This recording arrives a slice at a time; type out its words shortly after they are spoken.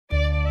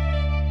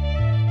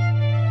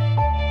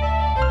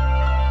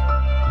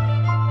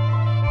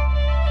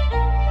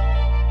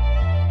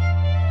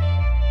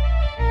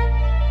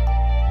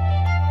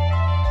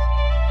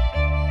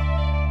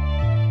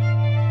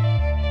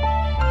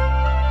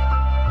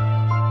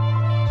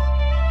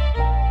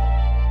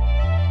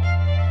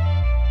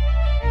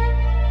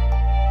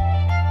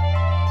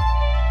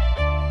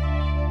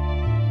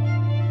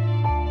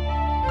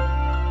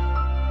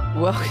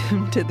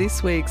welcome to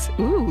this week's,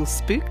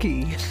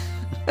 spooky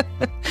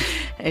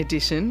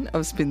edition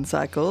of Spin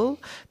Cycle,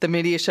 the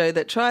media show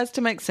that tries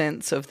to make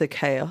sense of the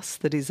chaos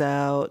that is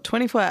our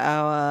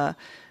 24-hour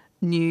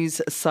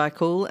news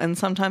cycle, and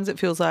sometimes it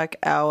feels like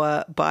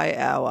hour by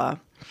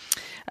hour.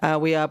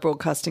 We are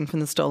broadcasting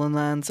from the stolen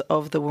lands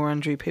of the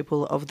Wurundjeri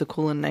people of the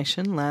Kulin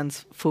Nation,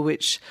 lands for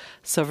which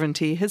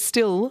sovereignty has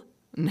still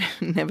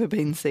never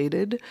been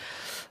ceded.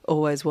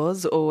 Always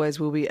was, always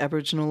will be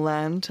Aboriginal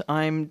land.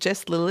 I'm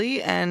Jess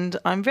Lilly, and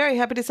I'm very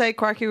happy to say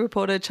Crikey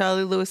reporter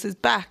Charlie Lewis is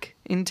back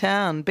in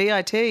town.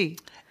 BIT.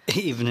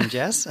 Evening,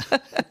 Jess.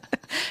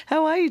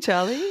 How are you,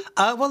 Charlie?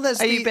 Are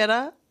you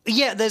better?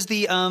 Yeah, there's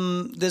the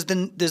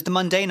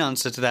mundane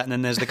answer to that, and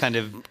then there's the kind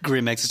of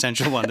grim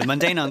existential one. The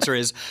mundane answer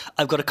is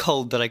I've got a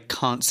cold that I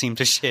can't seem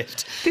to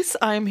shift.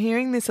 I'm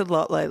hearing this a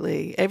lot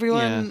lately.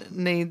 Everyone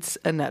needs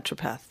a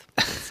naturopath.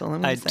 That's all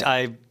I'm going to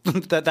say.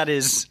 That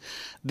is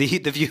the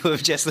view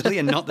of Jess Lilly,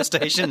 and not the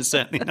station,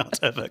 certainly not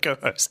her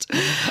co-host.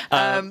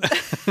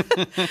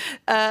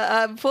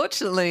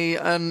 Unfortunately,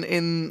 on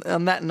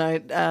that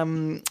note,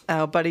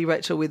 our buddy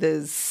Rachel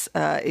Withers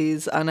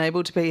is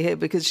unable to be here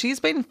because she's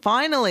been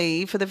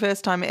finally, for the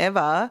first time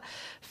ever,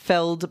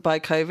 felled by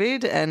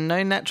COVID, and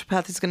no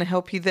naturopath is going to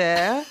help you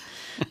there.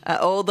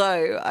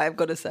 Although, I've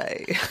got to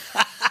say,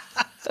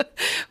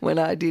 when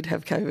I did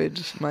have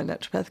COVID, my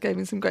naturopath gave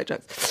me some great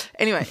jokes.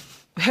 Anyway.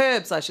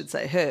 Herbs, I should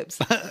say, herbs.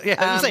 Yeah,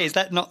 I would say, is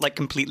that not like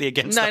completely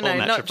against the whole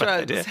naturopath not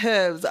drugs, idea?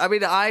 Herbs. I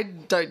mean, I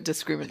don't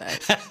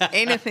discriminate.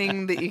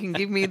 Anything that you can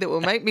give me that will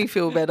make me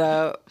feel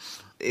better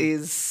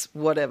is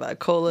whatever.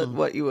 Call it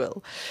what you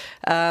will.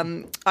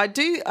 I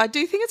do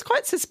think it's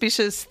quite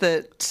suspicious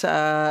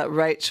that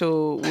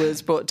Rachel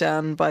was brought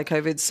down by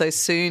COVID so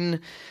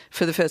soon,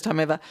 for the first time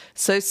ever,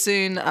 so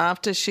soon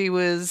after she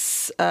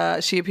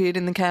appeared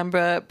in the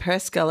Canberra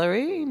Press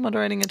Gallery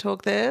moderating a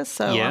talk there.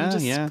 So I'm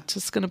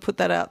just going to put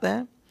that out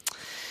there.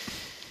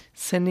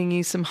 Sending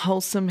you some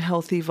wholesome,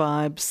 healthy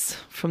vibes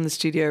from the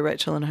studio,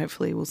 Rachel, and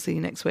hopefully we'll see you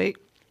next week.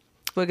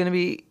 We're going to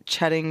be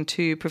chatting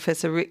to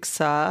Professor Rick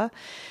Sarre,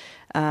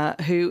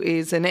 who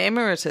is an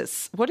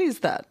emeritus. What is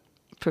that,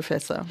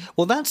 Professor?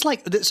 Well, that's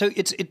like, so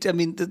I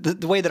mean,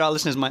 the way that our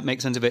listeners might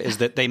make sense of it is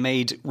that they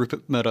made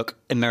Rupert Murdoch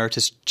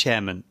emeritus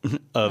chairman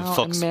of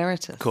Fox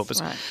emeritus,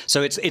 Corpus. Right.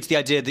 So it's the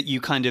idea that you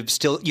kind of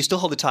still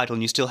hold the title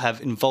and you still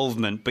have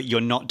involvement, but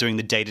you're not doing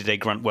the day-to-day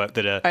grunt work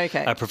that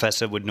a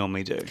professor would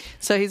normally do.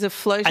 So he's a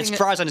floating... As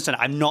far as I understand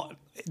it, I'm not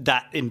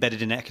that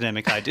embedded in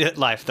academic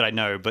life that I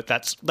know, but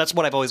that's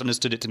what I've always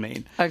understood it to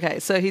mean. Okay,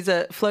 so he's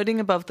a floating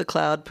above the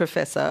cloud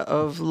professor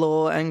of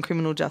law and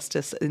criminal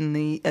justice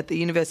at the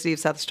University of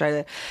South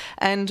Australia,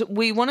 and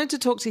we wanted to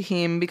talk to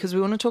him because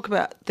we want to talk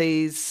about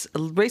these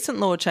recent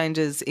law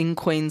changes in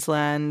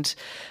Queensland,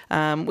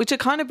 which are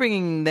kind of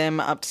bringing them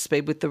up to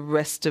speed with the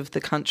rest of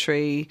the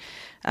country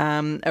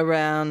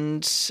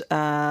around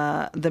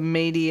the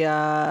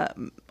media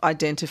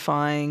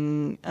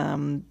identifying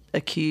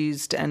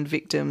accused and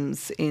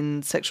victims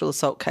in sexual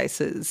assault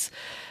cases,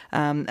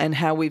 and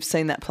how we've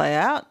seen that play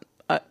out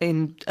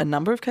in a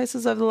number of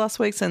cases over the last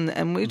weeks.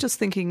 And we're just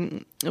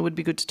thinking it would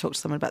be good to talk to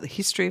someone about the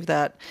history of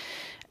that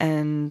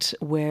and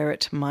where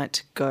it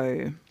might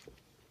go.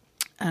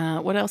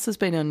 What else has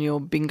been on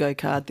your bingo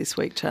card this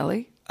week,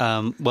 Charlie?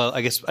 Well,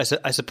 I guess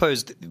I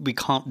suppose we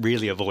can't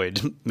really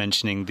avoid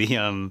mentioning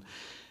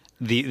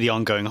the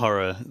ongoing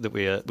horror that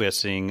we are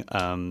seeing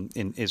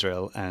in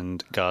Israel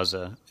and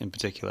Gaza in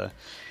particular,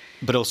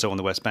 but also on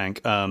the West Bank,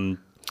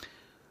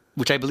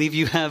 which I believe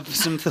you have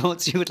some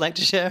thoughts you would like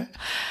to share.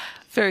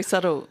 Very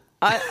subtle.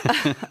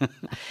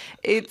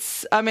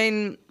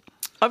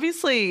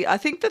 Obviously, I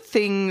think the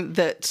thing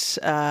that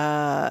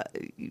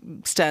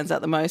stands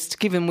out the most,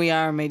 given we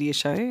are a media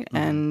show,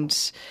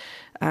 and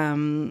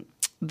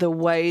the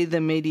way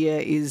the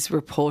media is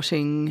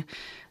reporting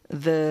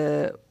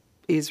the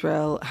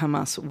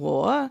Israel-Hamas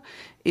war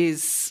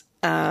is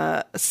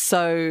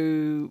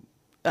so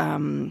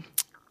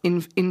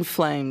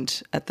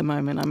inflamed at the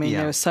moment. I mean,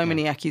 there are so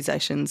many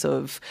accusations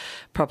of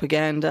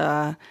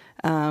propaganda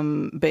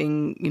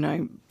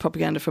being,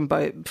 propaganda from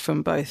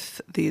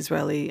both the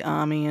Israeli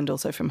army and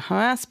also from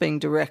Hamas being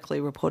directly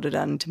reported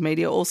out into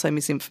media, also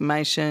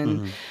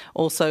misinformation.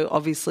 Also,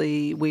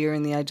 obviously, we are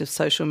in the age of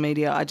social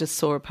media. I just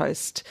saw a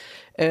post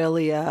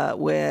earlier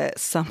where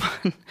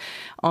someone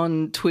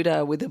on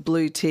Twitter with a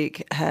blue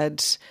tick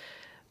had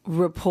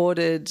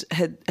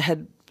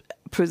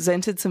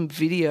presented some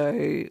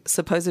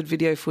supposed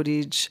video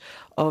footage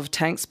of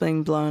tanks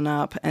being blown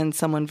up, and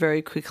someone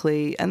very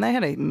quickly, and they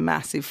had a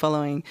massive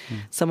following,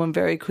 someone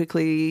very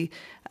quickly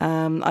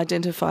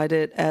identified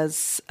it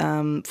as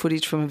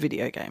footage from a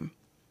video game.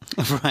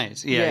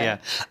 Right, yeah.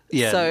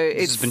 So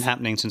this has been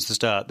happening since the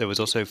start. There was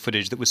also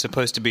footage that was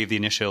supposed to be the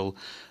initial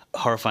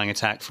horrifying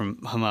attack from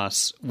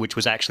Hamas, which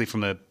was actually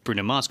from a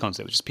Bruno Mars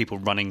concert, which is people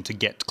running to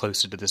get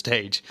closer to the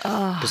stage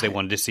because they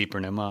wanted to see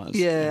Bruno Mars.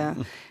 Yeah.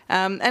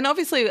 And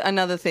obviously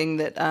another thing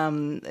that,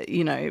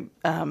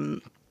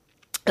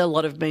 a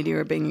lot of media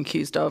are being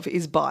accused of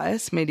is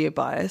bias, media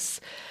bias.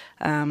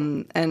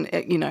 And,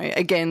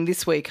 again,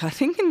 this week, I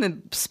think in the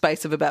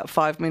space of about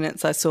 5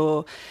 minutes, I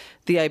saw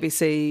the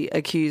ABC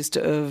accused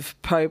of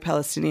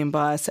pro-Palestinian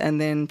bias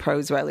and then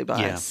pro-Israeli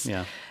bias.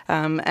 Yeah.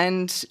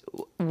 And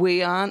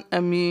we aren't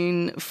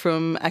immune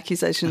from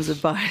accusations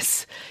of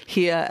bias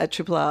here at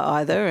Triple R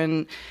either.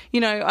 And,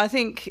 I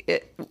think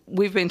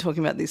we've been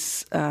talking about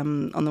this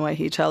on the way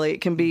here, Charlie.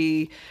 It can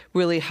be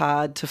really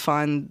hard to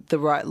find the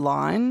right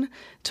line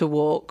to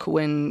walk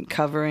when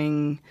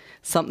covering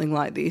something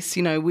like this.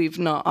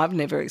 I've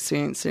never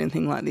experienced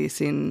anything like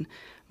this in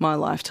my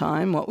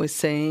lifetime, what we're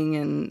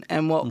seeing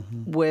and what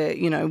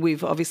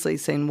we've obviously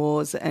seen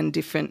wars and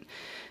different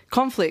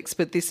conflicts,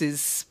 but this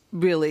is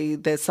really,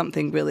 there's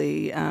something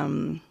really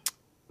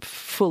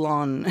full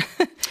on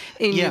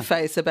in your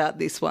face about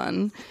this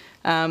one.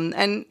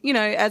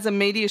 As a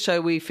media show,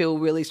 we feel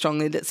really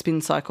strongly that Spin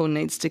Cycle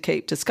needs to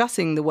keep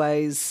discussing the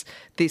ways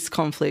this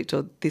conflict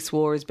or this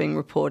war is being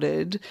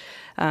reported.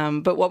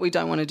 But what we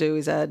don't want to do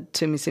is add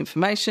to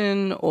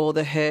misinformation or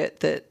the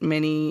hurt that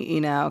many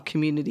in our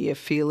community are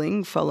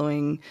feeling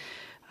following,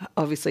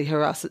 obviously,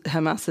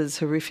 Hamas's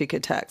horrific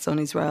attacks on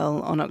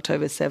Israel on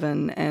October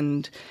 7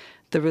 and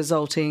the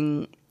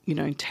resulting,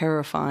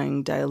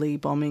 terrifying daily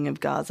bombing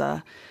of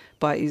Gaza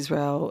by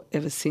Israel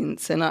ever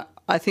since. And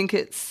I think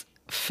it's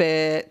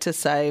fair to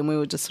say, and we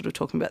were just sort of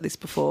talking about this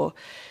before,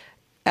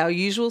 our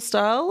usual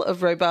style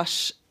of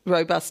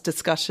robust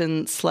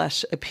discussion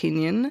 /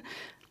 opinion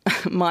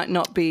might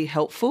not be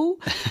helpful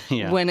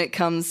when it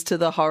comes to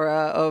the horror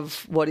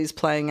of what is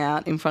playing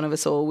out in front of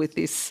us all with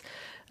this.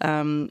 I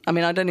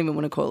don't even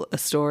want to call it a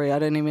story. I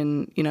don't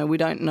even, we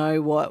don't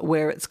know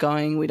where it's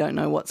going. We don't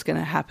know what's going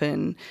to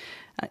happen,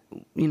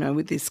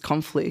 with this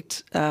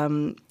conflict.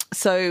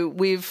 So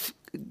we've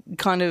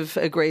kind of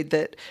agreed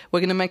that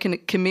we're going to make a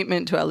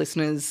commitment to our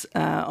listeners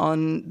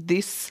on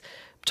this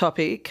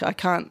topic. I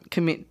can't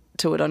commit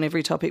to it on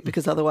every topic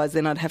because otherwise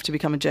then I'd have to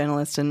become a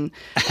journalist and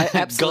I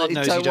absolutely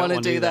don't want to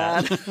do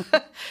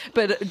that.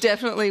 But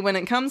definitely when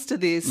it comes to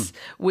this,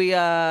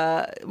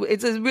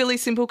 it's a really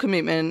simple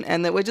commitment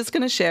and that we're just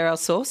going to share our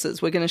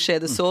sources. We're going to share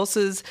the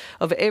sources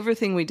of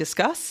everything we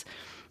discuss.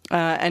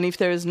 And if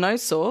there is no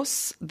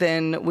source,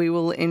 then we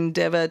will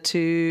endeavour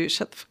to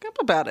shut the fuck up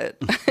about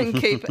it and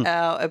keep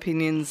our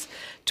opinions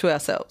to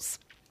ourselves.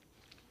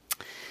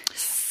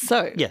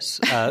 So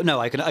yes, no,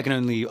 I can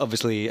only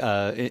obviously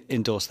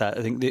endorse that.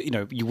 I think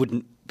that, you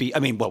wouldn't be. I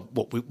mean, well,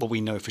 what we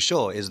know for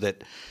sure is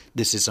that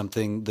this is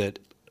something that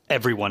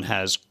everyone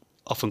has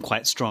often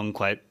quite strong,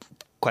 quite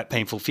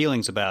painful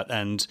feelings about,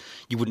 and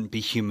you wouldn't be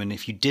human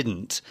if you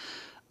didn't.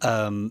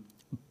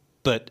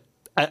 But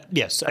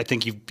yes, I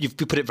think you've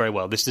put it very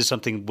well. This is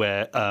something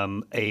where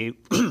a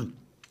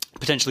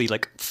potentially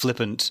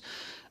flippant,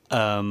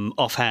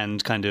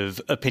 offhand kind of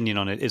opinion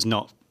on it is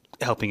not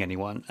helping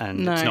anyone,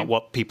 and it's not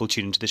what people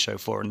tune into the show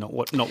for, and not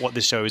what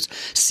this show is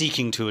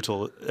seeking to at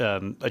all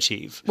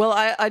achieve. Well,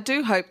 I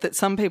do hope that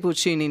some people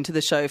tune into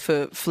the show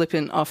for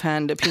flippant,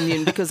 offhand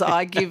opinion because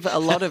I give a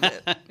lot of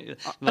it.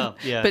 Well,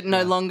 yeah, but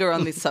no longer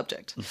on this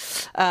subject.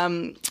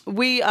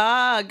 We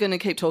are going to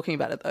keep talking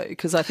about it though,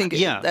 because I think,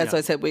 as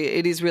I said,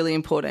 it is really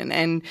important.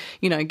 And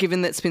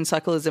given that Spin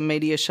Cycle is a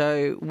media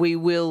show, we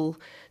will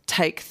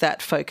take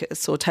that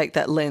focus or take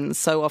that lens.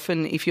 So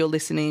often if you're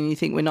listening and you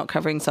think we're not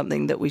covering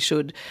something that we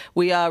should,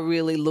 we are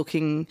really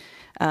looking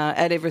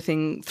at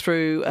everything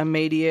through a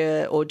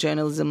media or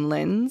journalism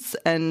lens.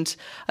 And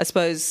I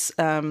suppose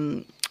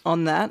on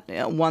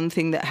that, one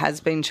thing that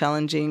has been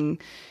challenging,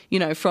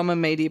 from a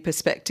media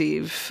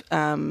perspective,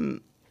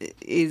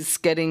 is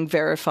getting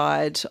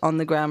verified on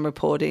the ground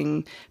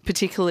reporting,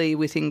 particularly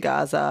within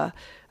Gaza.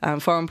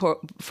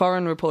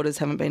 Foreign reporters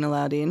haven't been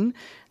allowed in.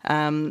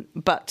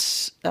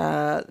 But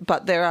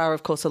there are,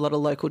 of course, a lot of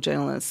local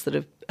journalists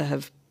that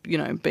have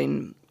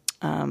been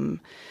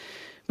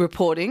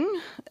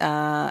reporting.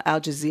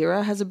 Al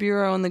Jazeera has a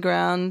bureau on the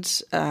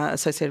ground.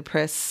 Associated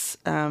Press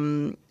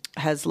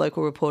has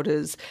local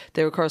reporters.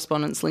 There are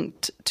correspondents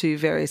linked to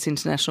various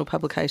international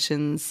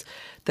publications.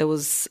 There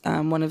was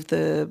one of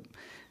the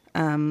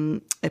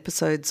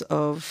episodes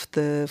of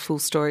the full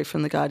story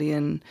from The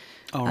Guardian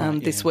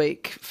this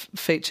week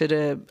featured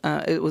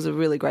it was a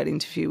really great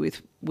interview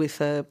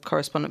with a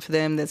correspondent for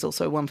them. There's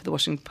also one for the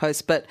Washington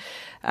Post. But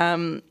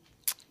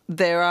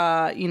there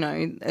are,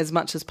 as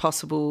much as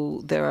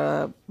possible, there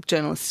are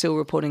journalists still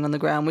reporting on the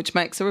ground, which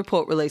makes a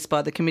report released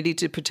by the Committee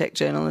to Protect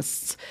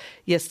Journalists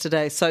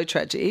yesterday so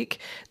tragic.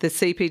 The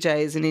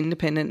CPJ is an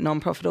independent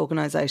non-profit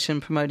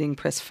organisation promoting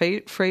press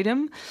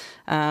freedom,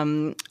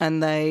 and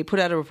they put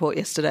out a report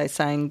yesterday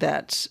saying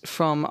that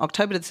from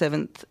October the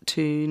 7th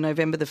to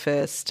November the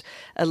 1st,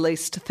 at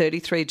least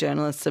 33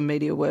 journalists and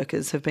media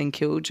workers have been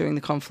killed during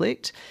the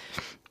conflict.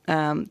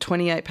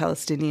 28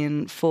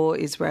 Palestinian, 4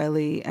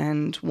 Israeli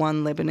and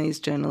 1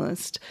 Lebanese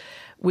journalist,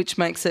 which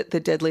makes it the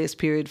deadliest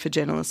period for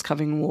journalists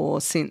covering war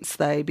since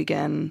they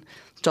began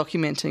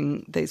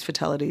documenting these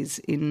fatalities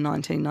in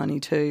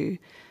 1992.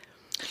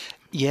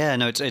 Yeah,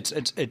 no,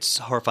 it's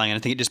horrifying, and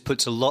I think it just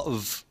puts a lot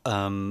of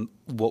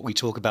what we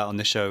talk about on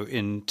the show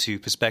into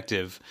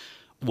perspective.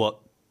 What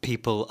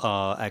people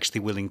are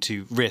actually willing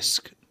to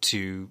risk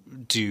to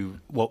do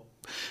what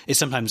is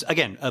sometimes,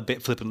 again, a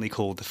bit flippantly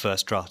called the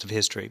first draft of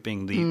history,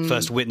 being the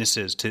first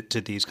witnesses to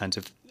these kinds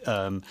of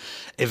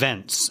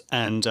events.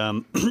 And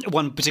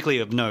one particularly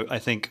of note, I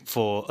think,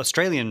 for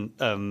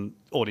Australian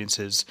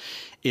audiences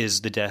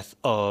is the death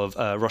of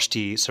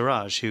Roshti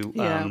Siraj, who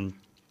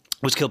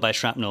was killed by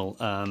shrapnel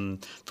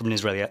from an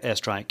Israeli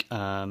airstrike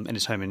in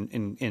his home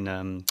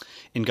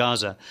in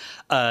Gaza.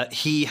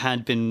 He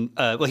had been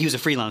he was a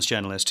freelance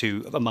journalist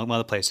who, among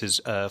other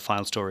places,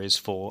 filed stories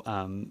for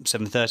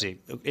 730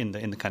 in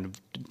the kind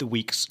of the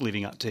weeks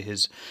leading up to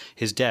his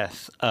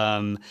death.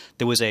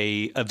 There was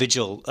a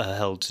vigil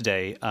held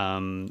today.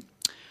 On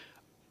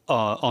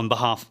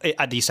behalf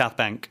at the South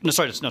Bank. No,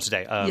 sorry, not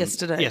today.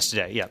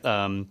 Yesterday, yeah.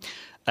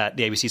 At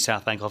the ABC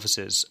South Bank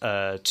offices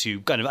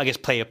to kind of, I guess,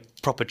 pay a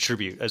proper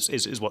tribute,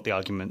 is what the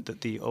argument that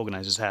the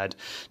organisers had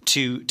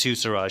to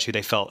Siraj, who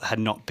they felt had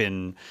not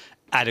been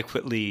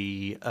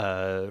adequately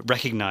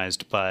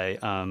recognised by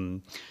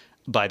the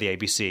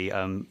ABC.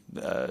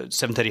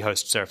 7:30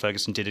 host Sarah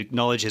Ferguson did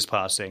acknowledge his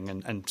passing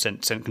and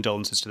sent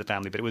condolences to the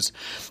family, but it was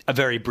a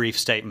very brief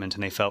statement,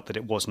 and they felt that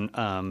it wasn't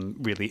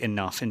really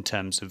enough in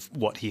terms of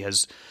what he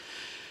has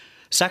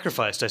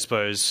sacrificed, I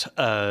suppose,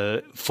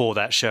 for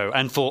that show,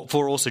 and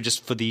for also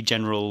just for the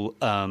general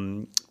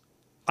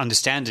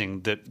understanding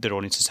that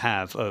audiences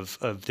have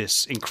of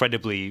this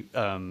incredibly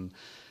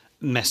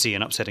messy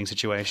and upsetting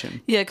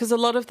situation. Yeah, because a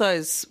lot of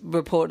those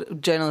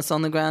journalists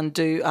on the ground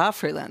are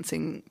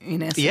freelancing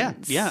in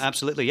essence. Yeah,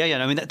 absolutely.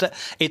 Yeah. I mean,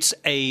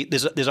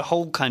 there's a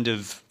whole kind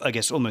of, I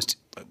guess, almost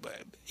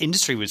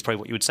industry was probably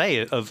what you would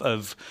say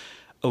of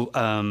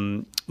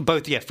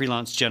both,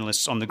 freelance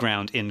journalists on the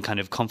ground in kind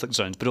of conflict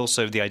zones, but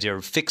also the idea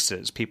of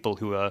fixers, people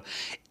who are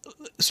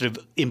sort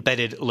of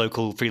embedded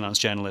local freelance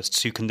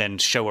journalists who can then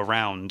show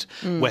around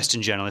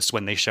Western journalists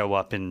when they show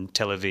up in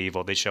Tel Aviv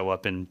or they show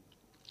up in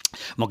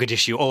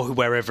Mogadishu or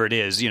wherever it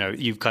is.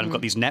 You've kind of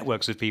got these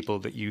networks of people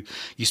that you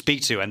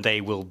speak to, and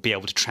they will be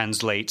able to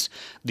translate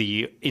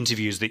the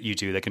interviews that you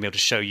do. They're going to be able to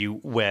show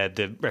you where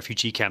the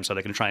refugee camps are.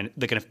 They're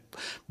going to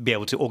be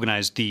able to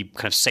organize the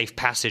kind of safe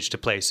passage to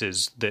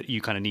places that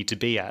you kind of need to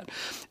be at.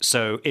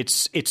 So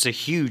it's a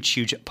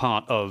huge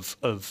part of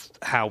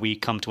how we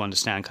come to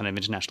understand kind of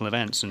international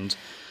events, and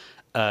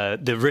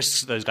the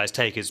risks those guys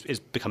take is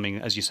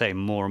becoming, as you say,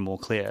 more and more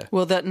clear.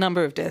 Well, that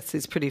number of deaths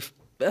is pretty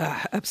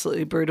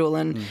absolutely brutal.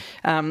 And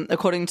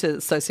according to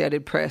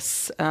Associated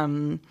Press,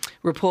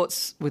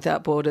 Reports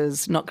Without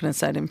Borders, not going to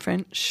say it in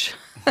French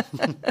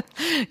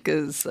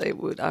because I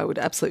would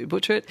absolutely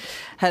butcher it,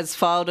 has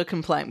filed a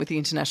complaint with the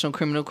International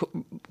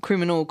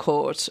Criminal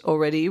Court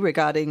already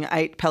regarding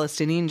 8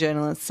 Palestinian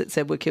journalists it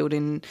said were killed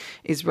in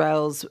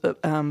Israel's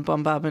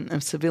bombardment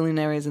of civilian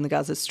areas in the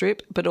Gaza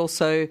Strip, but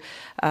also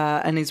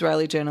an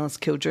Israeli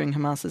journalist killed during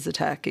Hamas's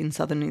attack in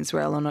southern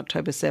Israel on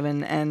October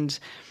 7, and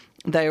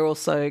they are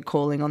also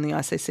calling on the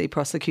ICC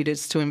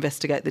prosecutors to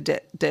investigate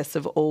the deaths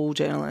of all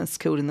journalists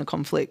killed in the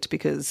conflict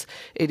because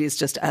it is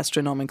just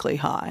astronomically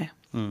high.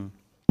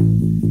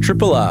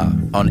 Triple R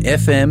on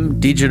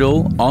FM,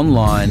 digital,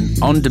 online,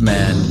 on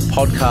demand,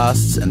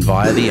 podcasts and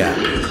via the app.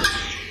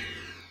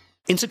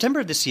 In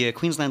September of this year,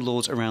 Queensland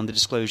laws around the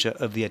disclosure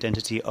of the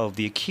identity of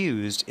the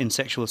accused in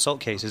sexual assault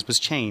cases was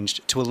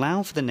changed to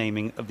allow for the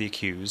naming of the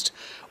accused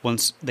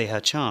once they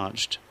are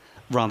charged,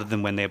 rather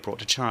than when they are brought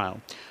to trial.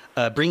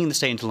 Bringing the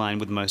state into line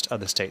with most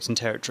other states and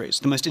territories.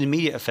 The most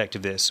immediate effect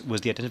of this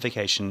was the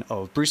identification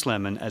of Bruce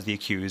Lemon as the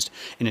accused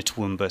in a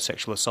Toowoomba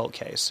sexual assault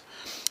case.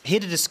 Here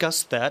to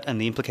discuss that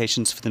and the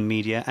implications for the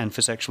media and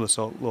for sexual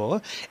assault law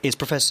is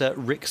Professor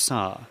Rick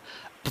Sarre.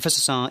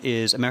 Professor Sarre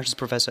is Emeritus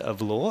Professor of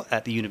Law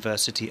at the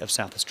University of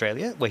South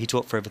Australia, where he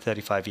taught for over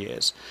 35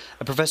 years.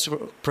 A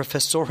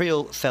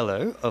professorial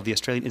fellow of the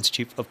Australian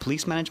Institute of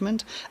Police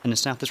Management and a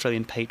South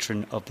Australian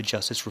patron of the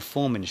Justice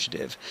Reform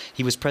Initiative.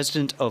 He was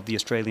president of the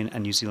Australian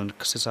and New Zealand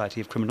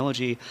Society of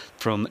Criminology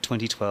from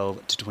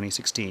 2012 to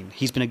 2016.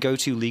 He's been a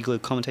go-to legal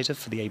commentator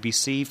for the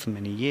ABC for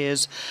many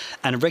years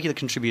and a regular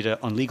contributor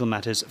on legal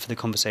matters for The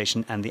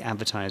Conversation and The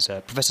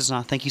Advertiser. Professor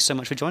Sarre, thank you so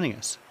much for joining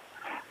us.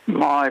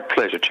 My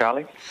pleasure,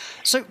 Charlie.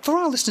 So for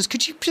our listeners,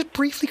 could you just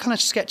briefly kind of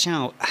sketch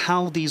out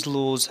how these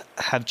laws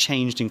have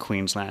changed in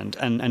Queensland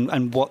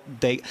and what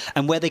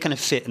and where they kind of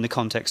fit in the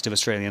context of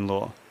Australian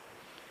law?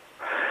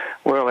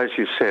 Well, as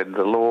you said,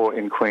 the law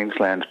in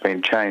Queensland's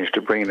been changed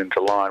to bring it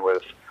into line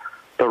with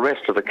the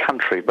rest of the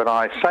country, but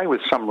I say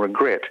with some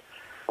regret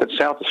that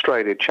South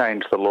Australia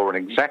changed the law in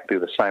exactly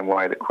the same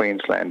way that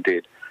Queensland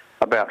did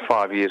about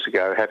 5 years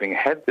ago, having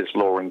had this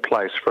law in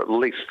place for at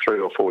least 3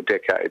 or 4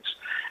 decades.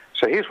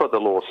 So here's what the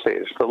law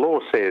says. The law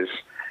says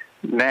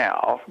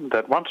now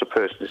that once a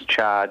person is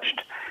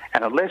charged,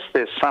 and unless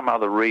there's some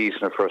other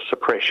reason for a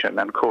suppression,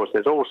 and of course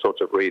there's all sorts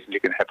of reasons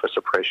you can have for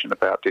suppression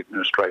about the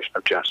administration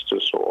of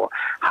justice or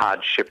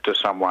hardship to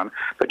someone,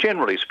 but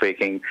generally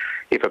speaking,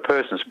 if a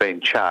person's been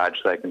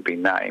charged, they can be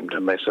named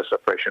unless a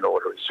suppression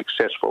order is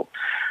successful.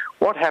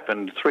 What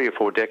happened 3 or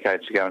 4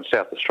 decades ago in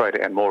South Australia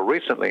and more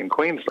recently in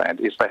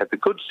Queensland is they had the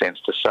good sense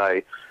to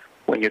say,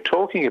 when you're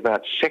talking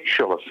about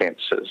sexual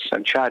offences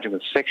and charging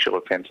with sexual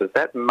offences,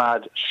 that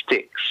mud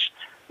sticks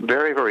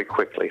very, very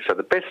quickly. So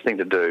the best thing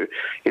to do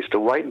is to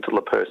wait until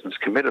the person's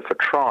committed for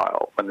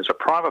trial, when there's a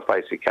prima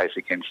facie case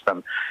against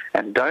them,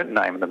 and don't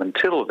name them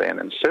until then,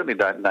 and certainly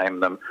don't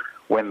name them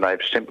when they've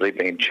simply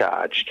been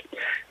charged.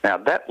 Now,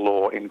 that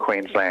law in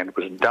Queensland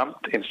was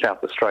dumped in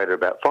South Australia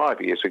about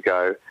 5 years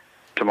ago,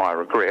 to my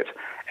regret,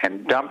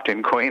 and dumped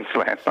in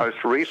Queensland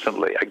most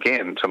recently,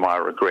 again to my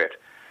regret.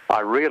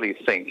 I really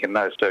think in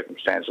those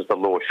circumstances the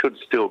law should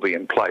still be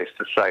in place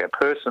to say a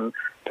person,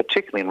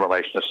 particularly in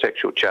relation to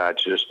sexual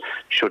charges,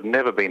 should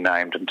never be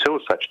named until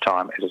such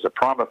time it is a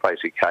prima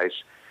facie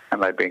case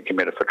and they've been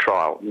committed for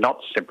trial,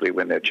 not simply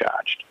when they're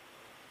charged.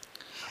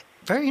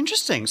 Very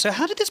interesting. So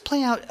how did this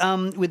play out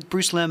with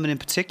Bruce Lerman in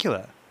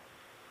particular?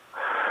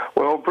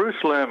 Well,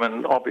 Bruce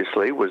Lerman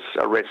obviously was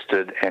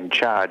arrested and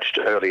charged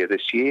earlier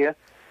this year,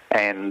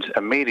 and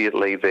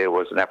immediately there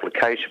was an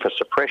application for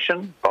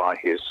suppression by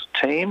his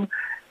team,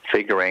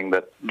 figuring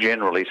that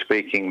generally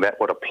speaking that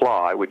would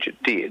apply, which it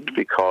did,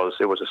 because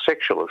it was a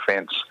sexual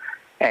offence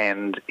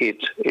and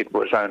it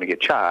was only a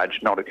charge,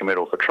 not a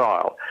committal for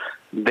trial.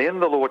 Then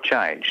the law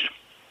changed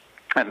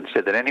and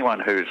said that anyone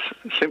who's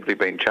simply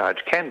been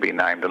charged can be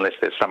named unless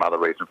there's some other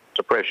reason for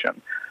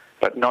suppression,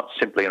 but not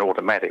simply an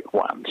automatic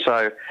one.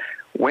 So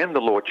when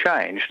the law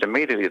changed,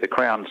 immediately the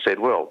Crown said,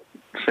 well,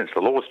 since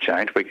the law's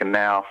changed, we can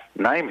now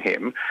name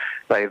him.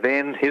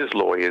 His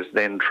lawyers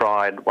then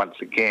tried once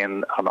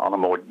again on a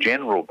more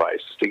general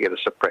basis to get a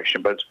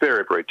suppression, but it's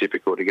very, very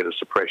difficult to get a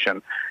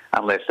suppression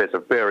unless there's a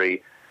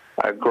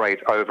great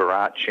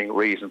overarching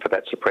reason for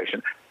that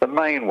suppression. The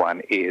main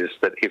one is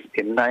that if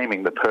in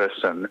naming the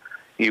person,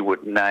 you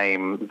would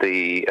name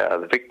the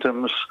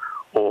victims,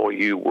 or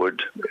you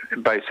would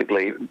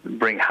basically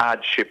bring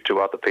hardship to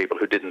other people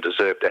who didn't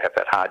deserve to have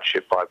that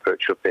hardship by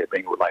virtue of their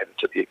being related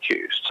to the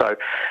accused. So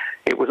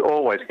it was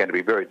always going to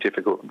be very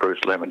difficult for Bruce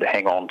Lerman to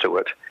hang on to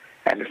it.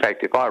 And in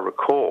fact, if I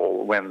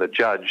recall, when the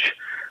judge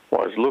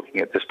was looking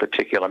at this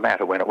particular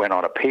matter, when it went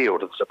on appeal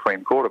to the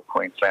Supreme Court of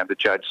Queensland, the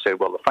judge said,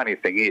 well, the funny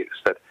thing is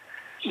that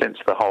since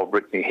the whole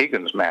Brittany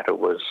Higgins matter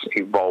was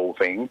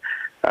evolving,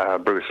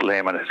 Bruce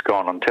Lerman has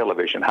gone on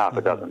television half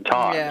a dozen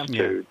times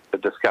to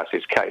discuss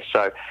his case.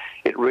 So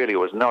it really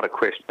was not a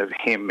question of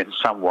him in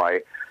some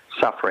way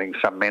suffering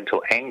some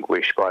mental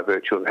anguish by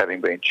virtue of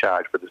having been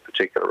charged with this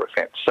particular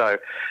offence. So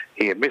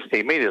he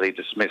immediately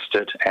dismissed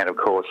it, and of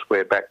course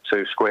we're back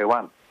to square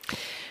one.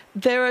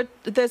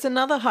 There's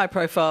another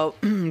high-profile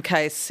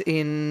case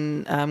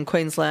in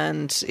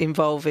Queensland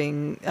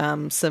involving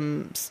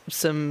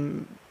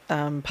some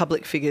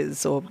public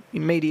figures or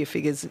media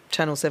figures,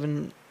 Channel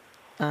 7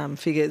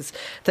 figures,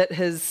 that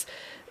has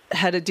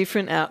had a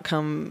different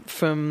outcome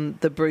from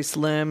the Bruce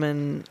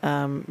Lerman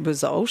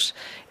result,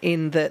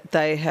 in that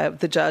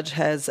the judge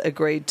has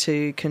agreed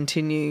to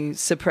continue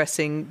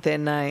suppressing their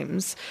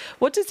names.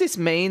 What does this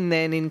mean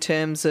then in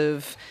terms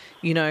of,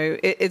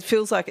 it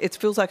feels like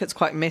it's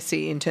quite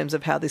messy in terms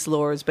of how this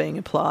law is being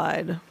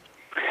applied?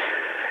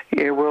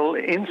 Yeah, well,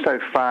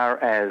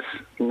 insofar as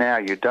now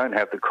you don't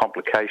have the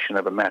complication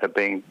of a matter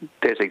being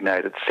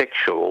designated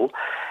sexual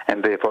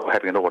and therefore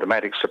having an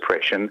automatic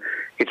suppression,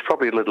 it's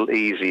probably a little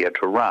easier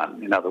to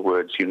run. In other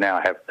words, you now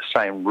have the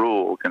same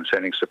rule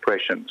concerning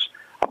suppressions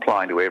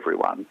applying to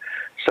everyone.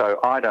 So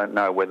I don't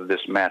know whether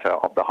this matter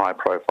of the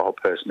high-profile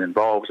person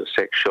involves a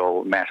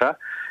sexual matter.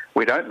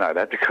 We don't know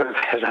that because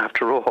there's,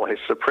 after all, a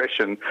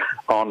suppression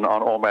on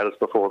all matters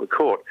before the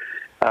court.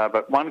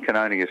 But one can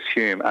only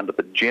assume under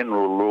the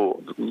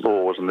general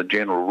laws and the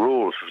general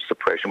rules of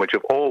suppression, which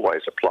have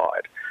always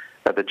applied,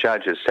 that the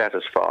judge is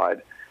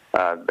satisfied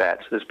that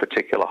this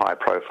particular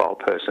high-profile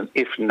person,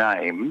 if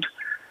named,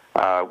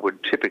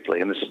 would typically,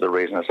 and this is the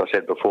reason, as I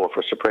said before, for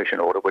a suppression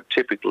order, would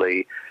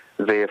typically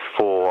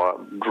therefore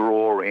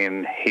draw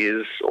in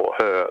his or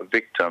her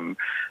victim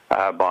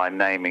by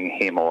naming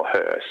him or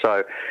her.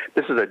 So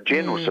this is a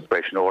general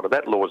suppression order.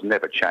 That law has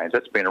never changed.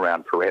 That's been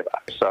around forever.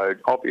 So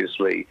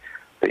obviously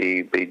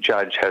the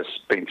judge has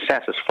been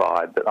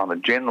satisfied that on a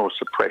general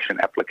suppression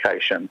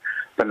application,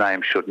 the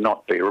name should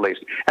not be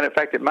released. And in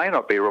fact, it may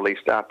not be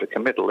released after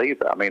committal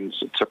either. I mean,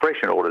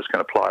 suppression orders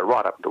can apply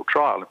right up until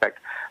trial. In fact,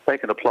 they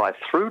can apply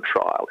through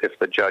trial if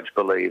the judge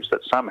believes that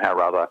somehow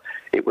or other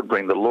it would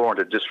bring the law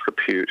into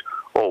disrepute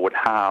or would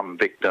harm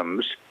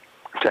victims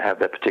to have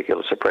that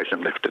particular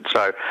suppression lifted.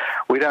 So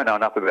we don't know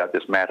enough about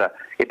this matter.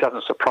 It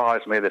doesn't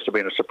surprise me there's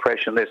been a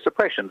suppression. There's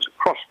suppressions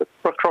across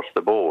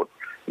the board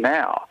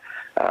now.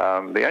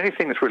 The only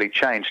thing that's really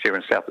changed here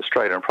in South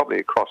Australia, and probably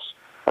across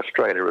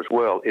Australia as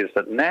well, is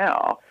that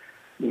now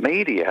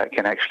media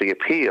can actually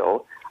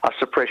appeal a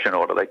suppression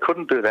order. They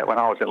couldn't do that when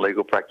I was in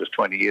legal practice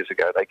 20 years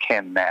ago. They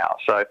can now.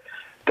 So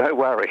Don't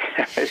worry.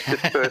 This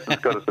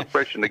person's got a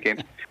suppression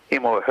against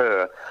him or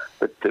her,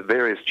 but the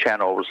various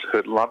channels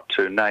who'd love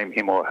to name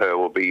him or her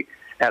will be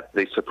at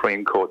the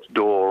Supreme Court's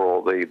door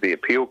or the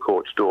appeal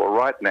court's door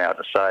right now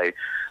to say,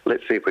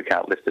 let's see if we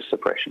can't lift this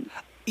suppression.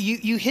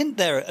 You hint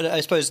there, I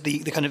suppose, the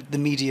kind of the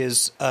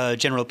media's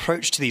general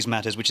approach to these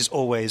matters, which is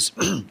always,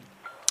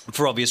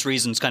 for obvious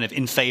reasons, kind of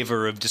in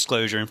favour of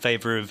disclosure, in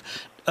favour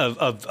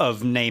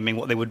of naming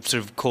what they would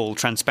sort of call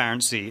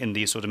transparency in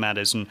these sort of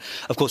matters. And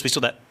of course, we saw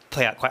that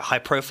play out quite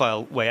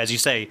high-profile way, as you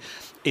say,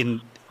 in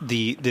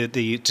the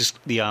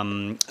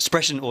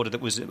suppression order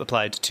that was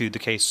applied to the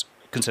case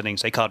concerning,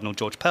 say, Cardinal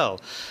George Pell.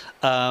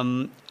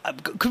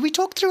 Could we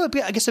talk through a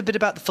bit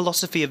about the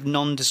philosophy of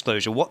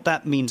non-disclosure, what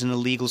that means in a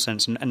legal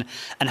sense, and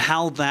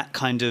how that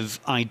kind of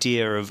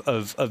idea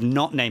of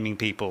not naming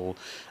people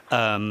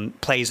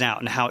plays out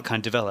and how it kind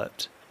of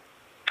developed?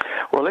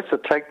 Well, let's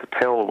take the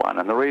Pell one,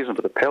 and the reason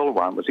for the Pell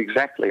one was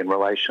exactly in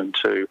relation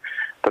to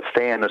the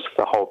fairness of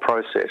the whole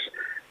process.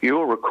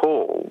 You'll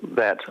recall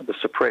that the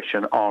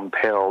suppression on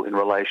Pell in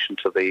relation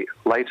to the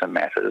later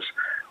matters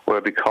were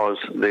because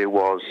there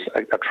was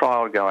a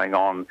trial going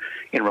on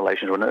in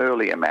relation to an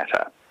earlier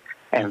matter.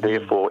 And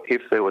therefore,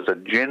 if there was a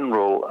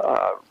general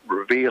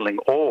revealing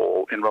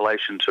all in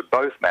relation to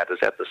both matters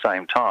at the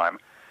same time,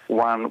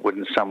 one would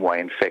in some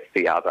way infect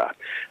the other.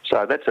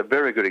 So that's a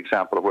very good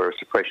example of where a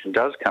suppression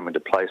does come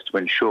into place to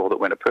ensure that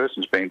when a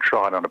person's being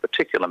tried on a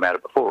particular matter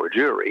before a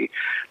jury,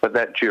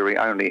 that jury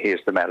only hears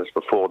the matters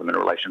before them in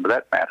relation to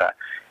that matter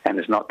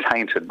and is not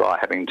tainted by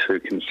having to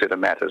consider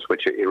matters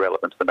which are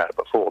irrelevant to the matter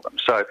before them.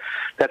 So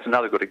that's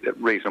another good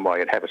reason why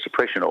you'd have a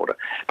suppression order.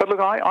 But look,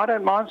 I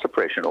don't mind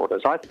suppression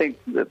orders. I think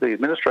that the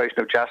administration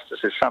of justice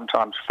is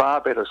sometimes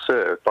far better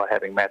served by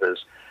having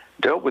matters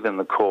dealt with in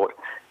the court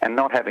and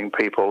not having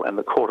people in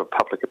the court of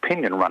public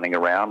opinion running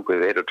around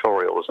with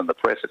editorials in the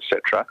press,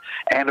 etc.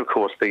 And, of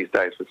course, these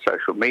days with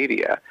social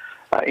media,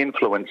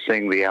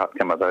 influencing the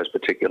outcome of those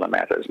particular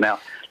matters. Now,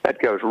 that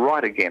goes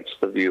right against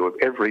the view of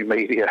every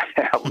media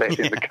outlet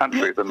in the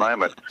country at the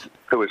moment,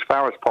 who, as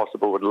far as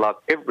possible, would love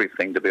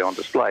everything to be on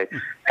display,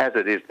 as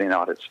it is in the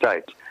United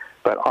States.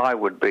 But I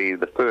would be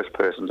the first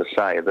person to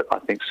say that I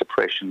think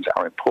suppressions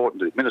are important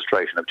to the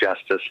administration of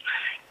justice,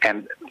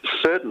 and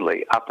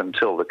certainly up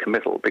until the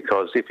committal,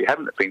 because if you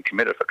haven't been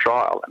committed for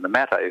trial and the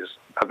matter is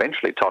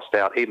eventually tossed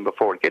out even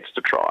before it gets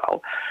to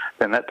trial,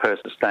 then that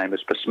person's name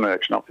is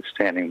besmirched,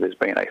 notwithstanding there's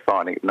been a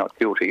finding of not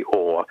guilty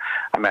or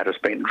a matter's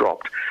been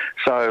dropped.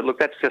 So, look,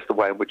 that's just the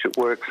way in which it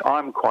works.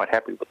 I'm quite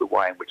happy with the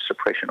way in which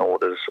suppression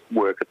orders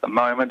work at the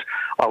moment.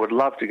 I would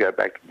love to go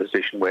back to the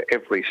position where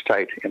every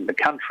state in the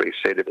country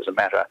said if there's a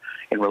matter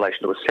in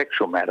relation to a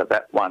sexual matter,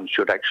 that one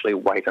should actually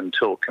wait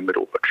until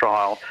committal for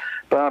trial.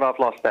 But I've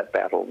lost that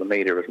battle. The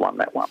media has won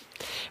that one.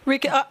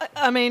 Rick,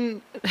 I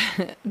mean,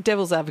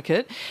 devil's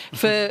advocate,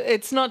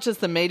 it's not just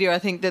the media. I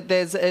think that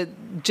there's a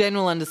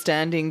general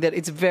understanding that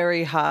it's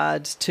very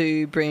hard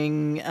to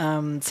bring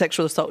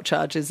sexual assault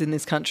charges in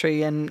this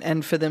country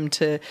and for them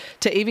to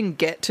even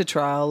get to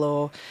trial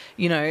or,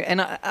 you know,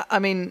 and I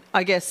mean,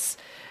 I guess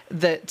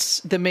that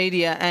the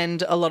media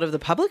and a lot of the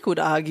public would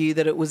argue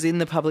that it was in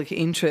the public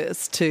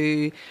interest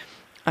to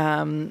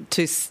have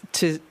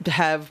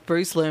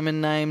Bruce Lerman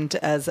named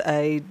as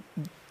a,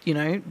 you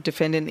know,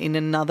 defendant in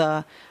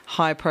another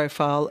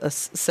high-profile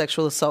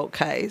sexual assault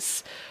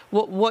case.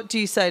 What do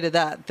you say to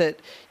that?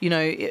 That, you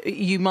know,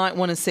 you might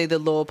want to see the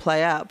law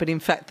play out, but in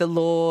fact the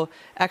law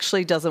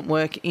actually doesn't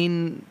work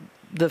in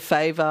the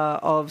favour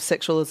of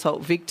sexual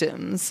assault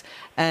victims,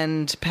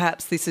 and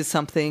perhaps this is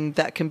something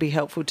that can be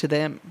helpful to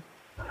them.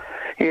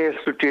 Yes,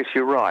 Jess,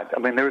 you're right. I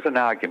mean, there is an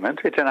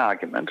argument. It's an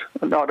argument.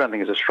 No, I don't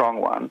think it's a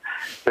strong one.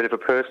 But if a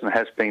person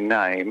has been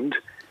named,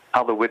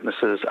 other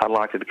witnesses are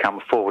likely to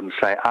come forward and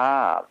say,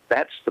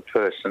 that's the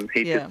person,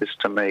 he did this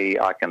to me,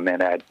 I can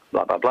then add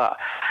blah, blah, blah.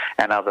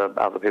 And other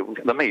people,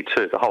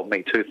 the whole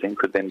Me Too thing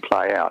could then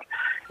play out.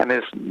 And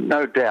there's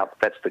no doubt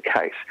that's the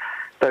case.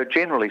 Though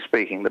generally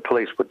speaking, the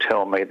police would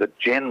tell me that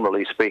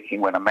generally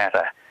speaking, when a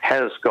matter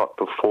has got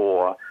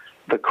before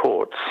the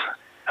courts,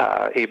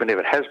 even if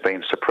it has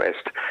been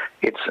suppressed,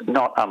 it's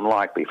not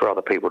unlikely for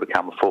other people to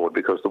come forward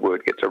because the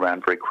word gets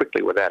around very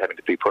quickly without having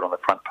to be put on the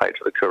front page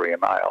of the Courier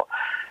Mail.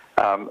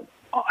 And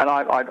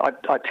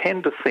I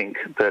tend to think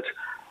that,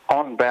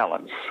 on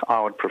balance, I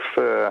would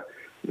prefer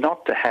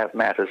not to have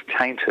matters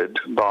tainted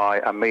by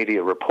a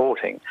media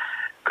reporting,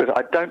 because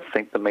I don't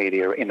think the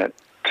media are in it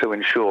to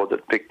ensure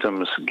that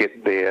victims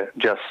get their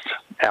just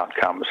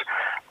outcomes.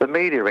 The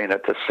media are in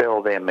it to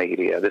sell their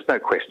media. There's no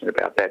question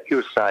about that.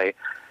 You say,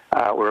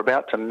 we're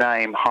about to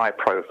name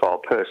high-profile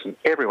person.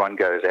 Everyone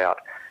goes out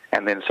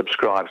and then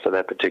subscribes to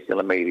that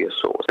particular media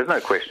source. There's no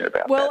question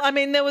about that. Well, I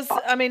mean, there was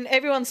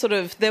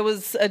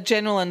a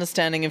general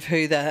understanding of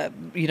who the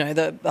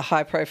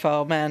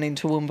high-profile man in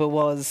Toowoomba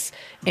was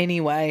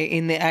anyway.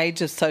 In the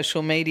age of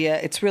social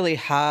media, it's really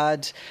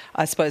hard,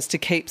 I suppose, to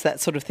keep that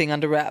sort of thing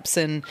under wraps.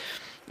 And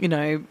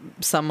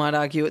some might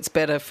argue it's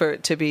better for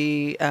it to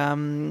be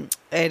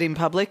aired in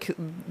public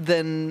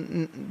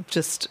than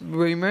just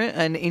rumour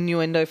and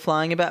innuendo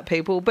flying about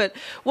people. But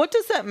what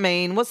does that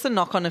mean? What's the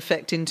knock-on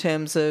effect in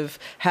terms of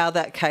how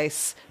that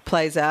case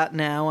plays out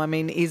now? I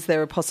mean, is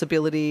there a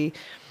possibility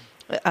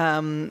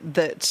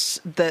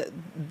that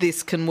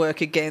this can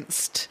work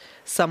against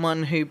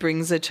someone who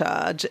brings a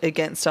charge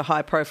against a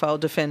high-profile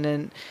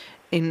defendant,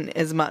 in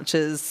as much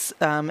as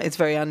it's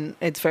very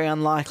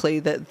unlikely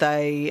that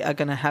they are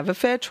going to have a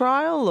fair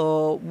trial,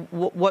 or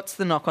what's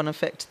the knock-on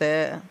effect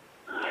there?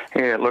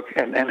 Yeah, look,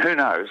 and who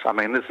knows? I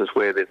mean, this is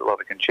where there's a lot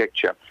of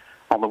conjecture.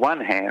 On the one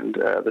hand,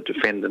 the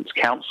defendant's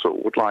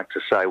counsel would like to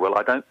say, well,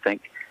 I don't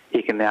think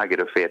he can now get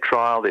a fair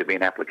trial, there'll be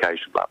an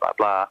application, blah, blah,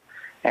 blah.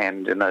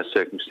 And in those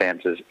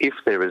circumstances, if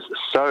there is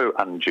so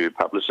undue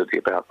publicity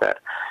about that,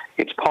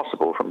 it's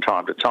possible from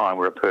time to time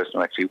where a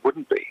person actually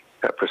wouldn't be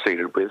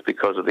proceeded with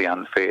because of the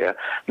unfair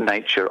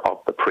nature of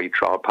the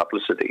pre-trial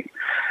publicity.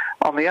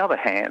 On the other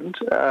hand,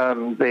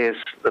 there's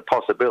the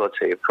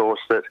possibility, of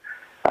course, that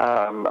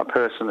a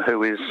person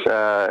who is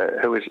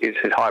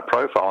high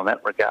profile in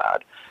that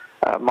regard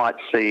might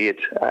see it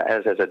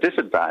as a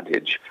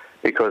disadvantage,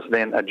 because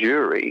then a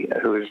jury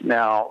who is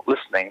now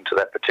listening to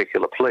that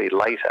particular plea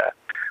later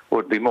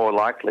would be more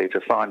likely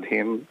to find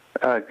him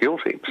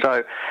guilty.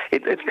 So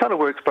it kind of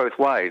works both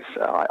ways.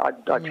 I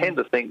tend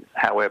to think,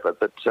 however,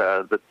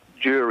 that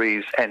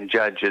juries and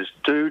judges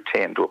do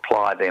tend to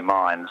apply their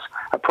minds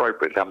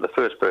appropriately. I'm the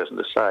first person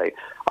to say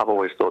I've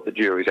always thought the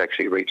juries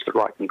actually reach the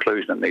right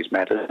conclusion in these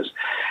matters.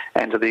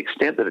 And to the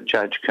extent that a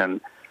judge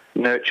can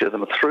nurture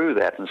them through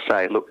that and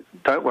say, look,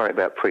 don't worry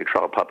about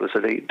pre-trial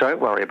publicity,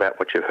 don't worry about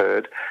what you've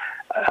heard,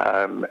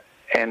 and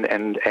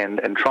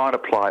try and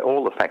apply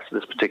all the facts of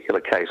this particular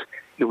case,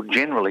 you'll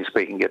generally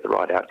speaking get the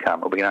right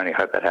outcome. And we can only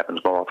hope that happens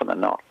more often than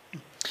not.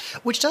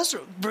 Which does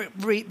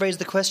raise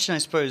the question, I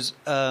suppose,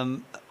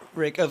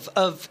 Rick,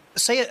 of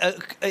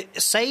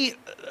say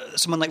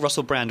someone like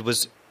Russell Brand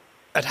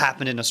had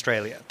happened in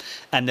Australia,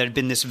 and there had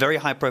been this very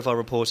high-profile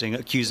reporting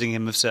accusing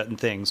him of certain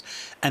things,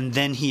 and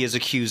then he is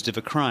accused of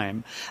a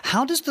crime.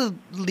 How does the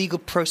legal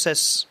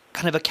process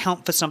kind of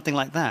account for something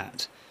like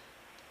that?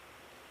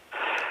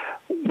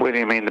 What do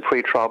you mean, the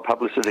pre-trial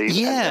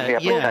publicity and the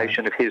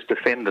application of his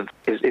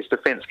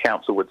defense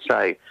counsel would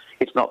say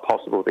it's not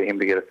possible for him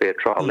to get a fair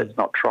trial, let's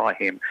not try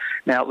him.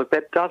 Now, look,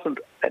 that doesn't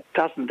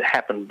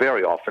happen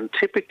very often.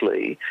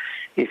 Typically,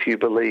 if you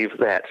believe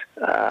that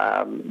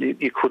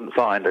you couldn't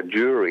find a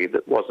jury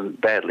that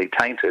wasn't badly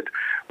tainted,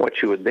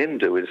 what you would then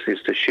do is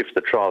to shift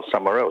the trial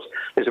somewhere else.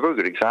 There's a very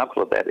good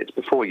example of that. It's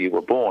before you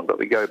were born, but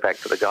we go back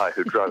to the guy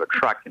who drove a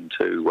truck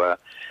into a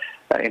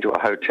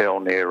hotel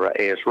near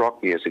Ayers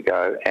Rock years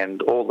ago,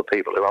 and all the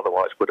people who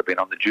otherwise would have been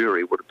on the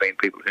jury would have been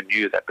people who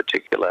knew that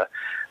particular,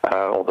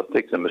 or the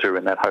victims who were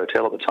in that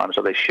hotel at the time.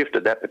 So they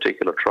shifted that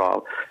particular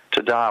trial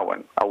to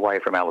Darwin, away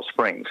from Alice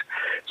Springs.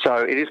 So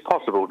it is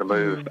possible to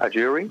move a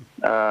jury,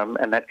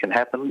 and that can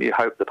happen. You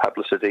hope the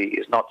publicity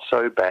is not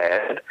so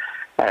bad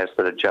as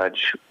that a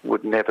judge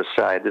would never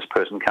say this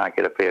person can't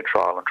get a fair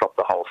trial and drop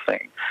the whole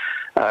thing.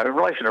 In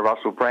relation to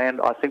Russell Brand,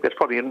 I think that's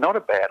probably not a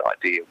bad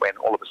idea when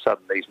all of a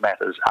sudden these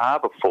matters are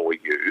before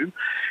you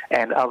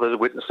and other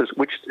witnesses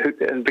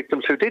and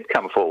victims who did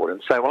come forward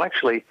and say, well,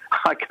 actually,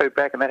 I go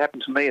back and that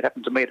happened to me, it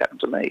happened to me, it happened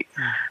to me.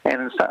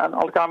 And so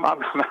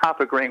I'm half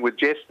agreeing with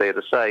Jess there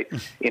to say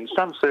in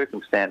some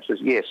circumstances,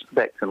 yes,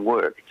 that can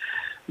work.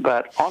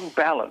 But on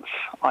balance,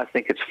 I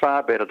think it's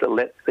far better to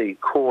let the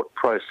court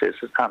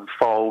processes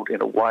unfold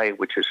in a way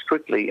which is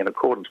strictly in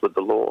accordance with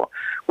the law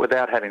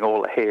without having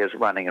all the hairs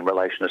running in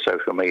relation to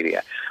social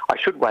media. I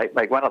should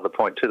make one other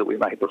point too that we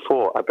made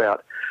before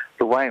about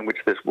the way in which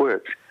this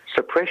works.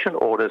 Suppression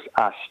orders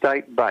are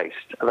state-based.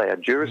 They are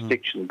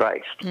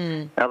jurisdiction-based.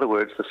 In other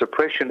words, the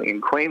suppression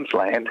in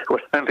Queensland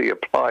would only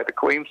apply to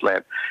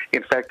Queensland.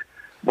 In fact,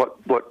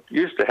 what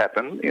used to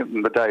happen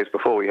in the days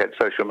before we had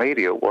social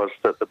media was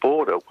that the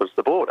border was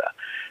the border.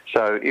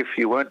 So if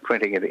you weren't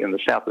printing it in the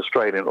South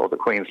Australian or the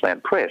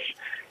Queensland press,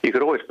 you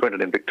could always print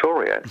it in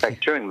Victoria. In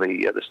fact, during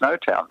the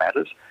Snowtown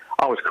matters,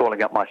 I was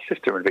calling up my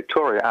sister in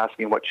Victoria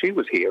asking what she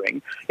was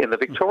hearing in the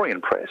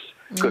Victorian press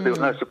because there was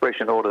no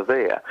suppression order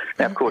there.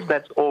 Now, of course,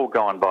 that's all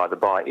gone by the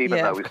by, even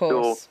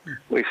though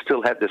we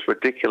still have this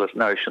ridiculous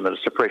notion that a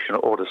suppression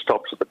order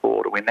stops at the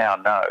border. We now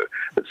know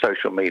that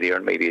social media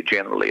and media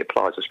generally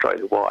applies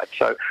Australia-wide.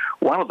 So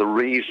one of the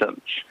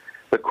reasons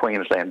that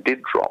Queensland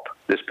did drop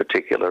this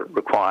particular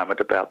requirement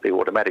about the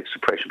automatic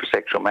suppression for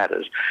sexual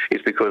matters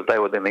is because they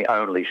were then the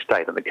only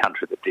state in the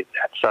country that did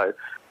that. So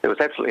there was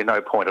absolutely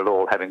no point at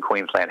all having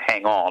Queensland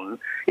hang on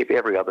if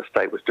every other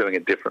state was doing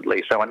it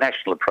differently. So a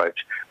national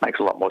approach makes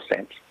a lot more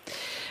sense.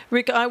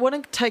 Rick, I want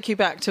to take you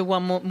back to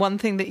one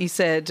thing that you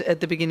said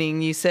at the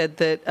beginning. You said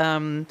that,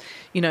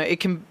 it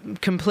can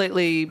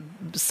completely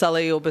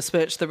sully or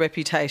besmirch the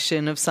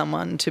reputation of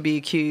someone to be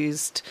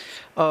accused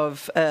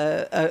of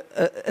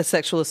a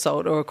sexual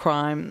assault or a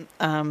crime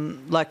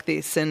like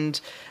this,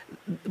 and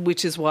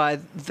which is why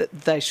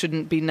they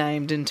shouldn't be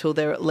named until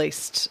they're at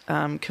least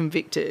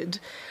convicted.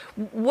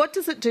 What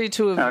does it do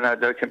to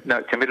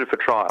No, committed for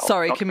trial.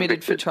 Sorry, not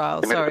committed for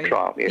trial. Committed for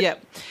trial, yes. Yeah.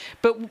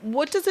 But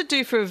what does it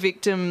do for a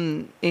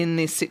victim in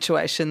this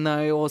situation,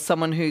 though, or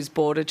someone who's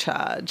brought a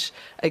charge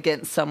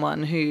against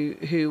someone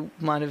who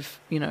might have,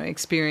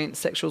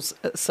 experienced sexual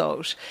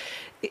assault?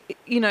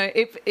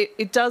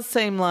 It does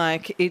seem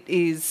like it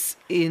is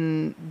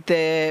in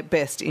their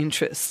best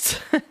interests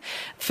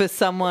for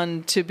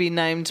someone to be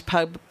named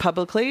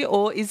publicly,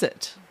 or is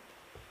it?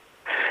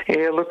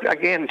 Yeah, look,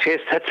 again, Jess,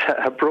 that's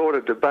a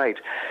broader debate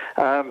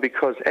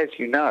because, as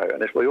you know,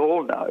 and as we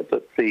all know,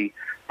 that the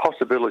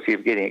possibility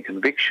of getting a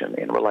conviction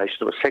in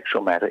relation to a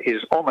sexual matter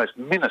is almost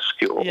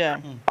minuscule.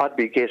 Yeah. I'd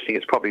be guessing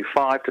it's probably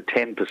 5 to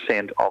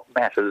 10% of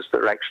matters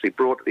that are actually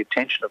brought to the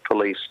attention of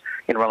police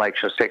in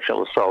relation to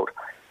sexual assault,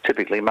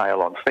 typically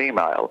male on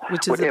female,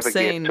 which is would ever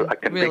obscene, get to a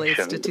conviction. really,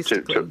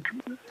 statistically.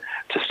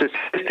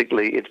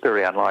 Statistically, it's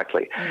very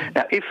unlikely.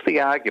 Now, if the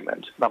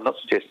argument, and I'm not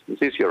suggesting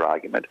this is your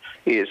argument,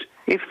 is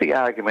if the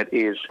argument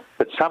is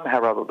that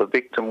somehow or other the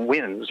victim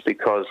wins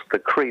because the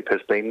creep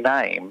has been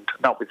named,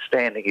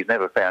 notwithstanding he's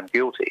never found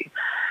guilty,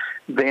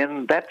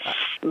 then that's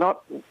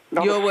not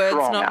your a words,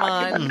 strong not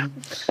argument.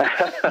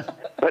 mine.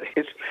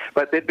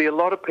 But there'd be a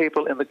lot of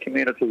people in the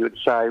community who'd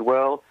say,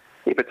 well,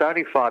 if it's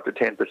only 5 to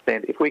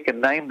 10%, if we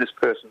can name this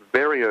person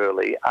very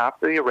early,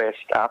 after the arrest,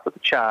 after the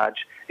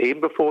charge,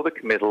 even before the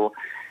committal,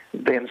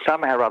 then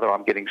somehow or other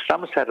I'm getting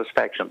some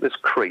satisfaction that this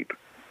creep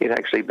is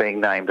actually being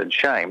named and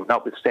shamed,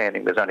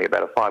 notwithstanding there's only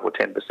about a 5 or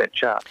 10%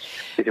 chance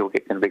that he'll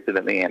get convicted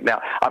in the end.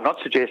 Now, I'm not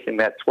suggesting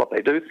that's what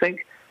they do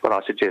think, but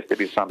I suggest there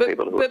be some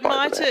people who But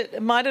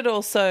might it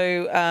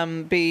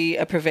also be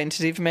a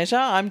preventative measure?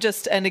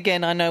 And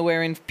again, I know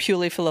we're in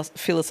purely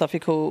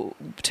philosophical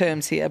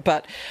terms here,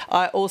 but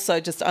I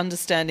also just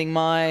understanding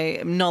my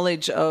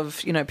knowledge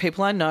of,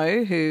 people I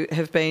know who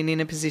have been in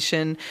a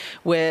position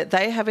where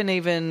they've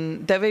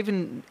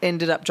even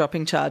ended up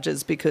dropping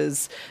charges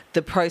because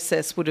the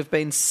process would have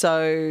been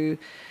so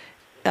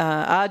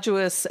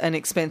arduous and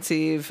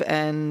expensive,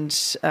 and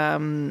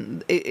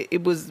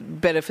it was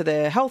better for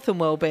their health and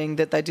well-being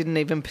that they didn't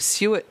even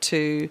pursue it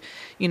to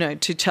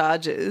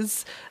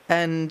charges.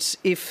 And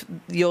if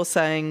you're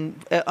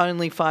saying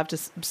only 5 to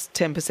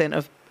 10%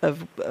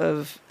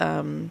 of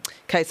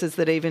cases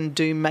that even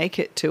do make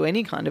it to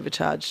any kind of a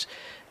charge,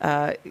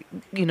 any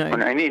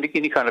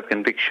kind of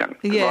conviction,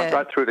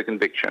 right through the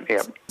conviction.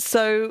 Yeah.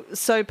 So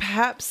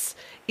perhaps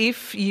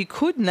if you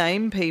could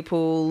name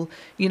people,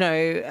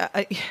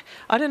 I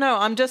don't know.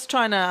 I'm just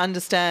trying to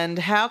understand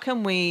how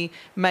can we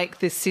make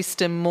this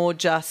system more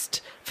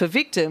just for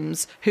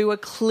victims who are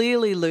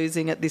clearly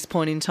losing at this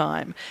point in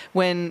time,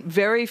 when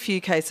very few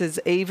cases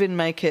even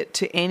make it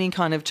to any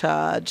kind of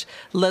charge,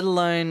 let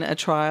alone a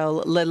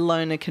trial, let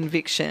alone a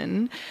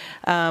conviction,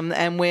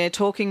 and we're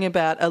talking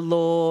about a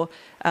law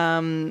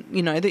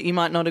that you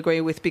might not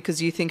agree with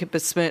because you think it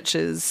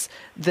besmirches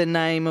the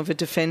name of a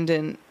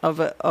defendant of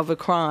a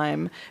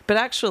crime, but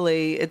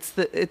actually it's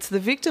the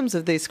victims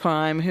of this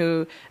crime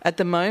who at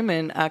the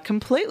moment are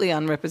completely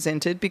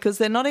unrepresented because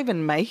they're not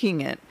even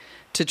making it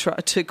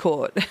to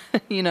court.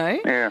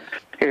 Yeah.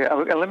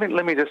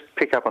 Let me just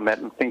pick up on that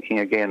and thinking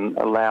again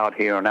aloud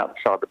here and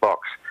outside the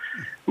box.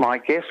 My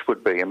guess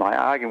would be, and my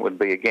argument would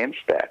be against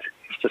that,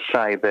 is to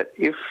say that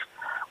if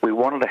we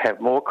wanted to have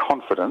more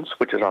confidence,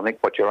 which is I think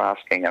what you're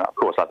asking, and of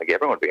course I think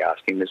everyone would be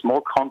asking, there's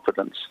more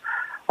confidence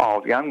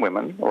of young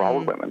women or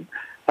old women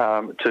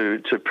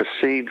to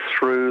proceed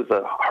through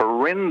the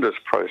horrendous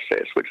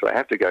process which they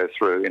have to go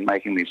through in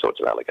making these sorts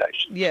of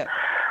allegations. Yeah.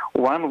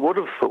 One would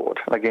have thought,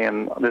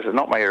 again, this is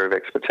not my area of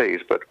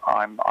expertise, but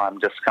I'm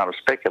just kind of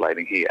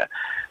speculating here,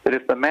 that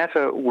if the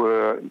matter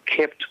were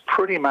kept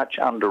pretty much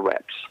under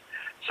wraps,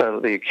 so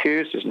that the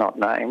accused is not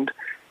named,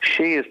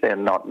 she is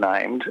then not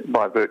named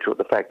by virtue of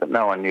the fact that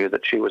no one knew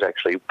that she was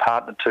actually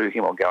partnered to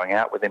him or going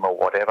out with him or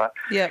whatever.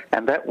 Yeah.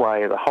 And that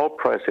way the whole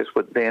process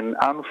would then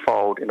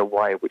unfold in a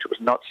way which was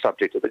not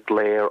subject to the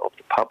glare of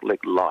the public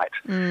light.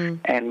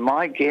 And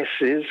my guess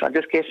is, I'm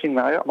just guessing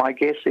though, my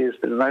guess is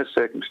that in those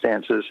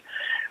circumstances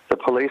the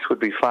police would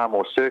be far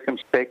more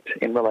circumspect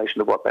in relation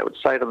to what they would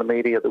say to the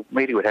media. The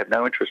media would have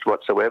no interest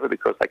whatsoever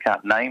because they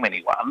can't name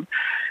anyone,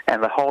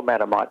 and the whole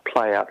matter might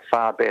play out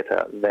far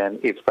better than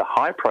if the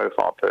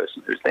high-profile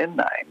person who's then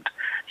named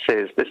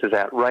says, this is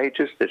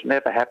outrageous, this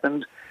never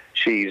happened,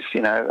 she's,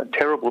 a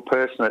terrible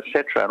person,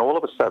 etc., and all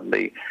of a sudden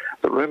the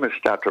rumours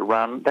start to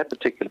run. That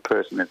particular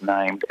person is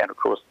named, and of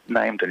course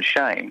named and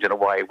shamed in a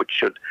way which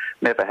should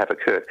never have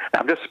occurred. Now,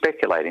 I'm just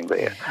speculating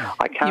there.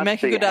 I can't you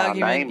make a good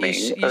argument. You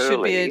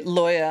should be a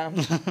lawyer.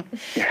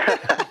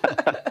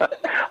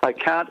 I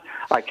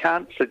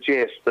can't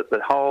suggest that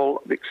the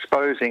whole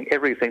exposing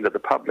everything to the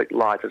public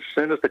light as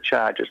soon as the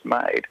charge is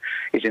made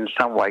is in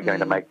some way going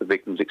to make the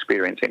victim's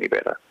experience any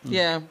better.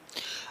 Yeah.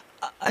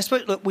 I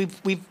suppose, look,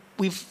 we've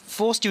we've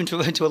forced you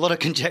into a lot of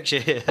conjecture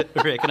here,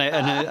 Rick, and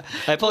I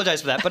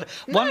apologise for that. But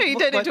you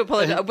don't need to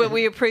apologise. But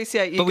we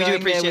appreciate you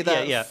going there with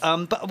us. Yeah.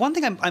 But one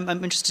thing I'm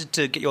interested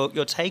to get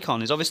your take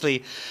on is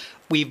obviously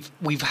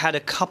we've had a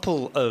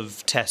couple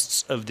of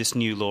tests of this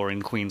new law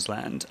in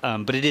Queensland,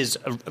 but it is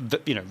a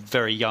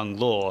very young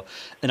law,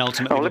 and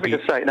ultimately. Let me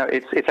just say, no,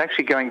 it's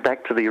actually going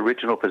back to the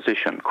original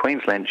position.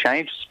 Queensland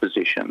changed its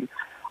position.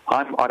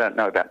 I don't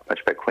know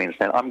much about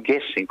Queensland. I'm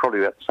guessing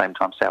probably about the same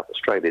time South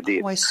Australia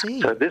did. Oh, I see.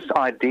 So this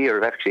idea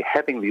of actually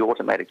having the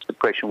automatic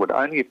suppression would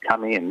only have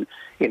come in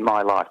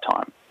my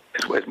lifetime,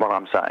 is what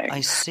I'm saying.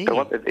 I see.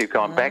 So they've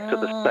gone back to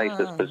the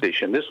status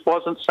position. This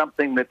wasn't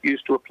something that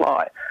used to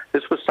apply.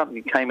 This was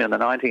something that came in the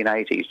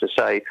 1980s to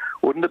say,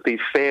 wouldn't it be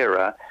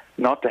fairer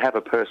not to have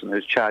a person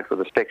who's charged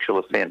with a sexual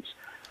offence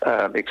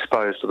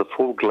exposed to the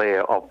full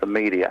glare of the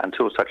media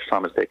until such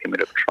time as they're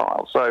committed for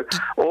trial. So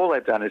all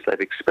they've done is they've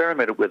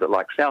experimented with it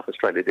like South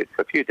Australia did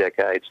for a few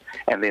decades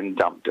and then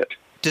dumped it.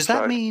 Does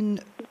that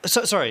mean...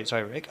 Sorry,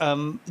 Rick.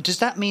 Does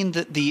that mean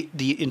that the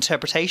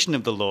interpretation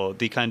of the law,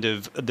 the kind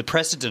of the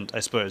precedent,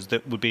 I suppose,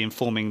 that would be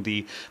informing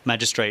the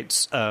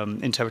magistrates'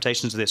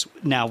 interpretations of this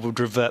now would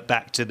revert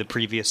back to the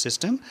previous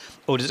system?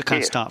 Or does it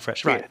kind of start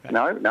fresh? Yeah. Right.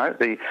 No.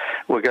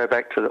 We'll go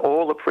back to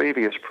all the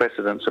previous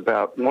precedents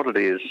about what it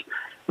is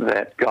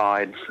that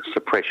guides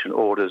suppression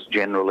orders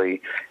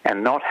generally,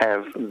 and not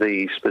have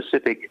the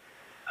specific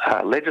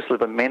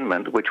legislative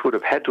amendment which would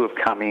have had to have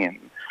come in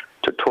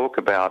to talk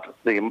about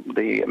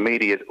the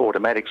immediate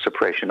automatic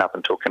suppression up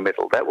until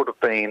committal. That would have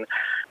been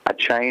a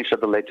change to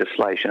the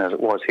legislation as it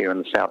was here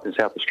in South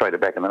Australia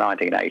back in the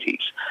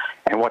 1980s.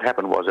 And what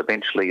happened was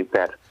eventually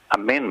that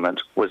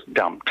amendment was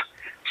dumped.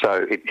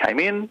 So it came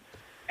in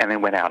and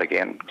then went out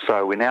again.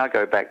 So we now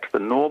go back to the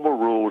normal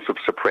rules of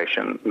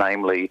suppression,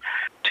 namely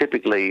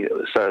typically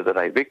so that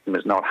a victim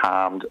is not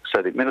harmed,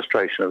 so the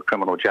administration of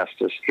criminal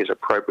justice is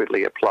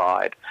appropriately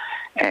applied,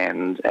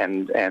 and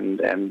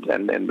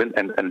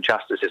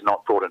justice is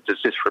not brought into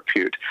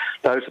disrepute.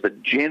 Those are the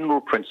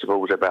general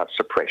principles about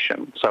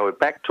suppression. So we're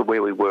back to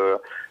where we were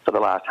for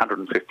the last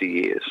 150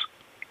 years.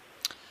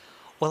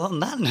 Well, on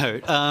that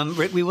note,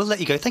 Rick, we will let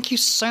you go. Thank you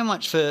so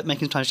much for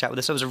making some time to chat with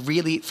us. That was a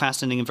really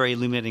fascinating and very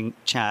illuminating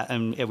chat,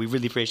 and we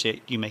really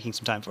appreciate you making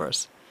some time for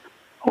us.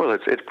 Well,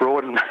 it's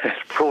broadened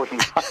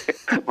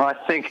my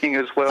thinking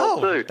as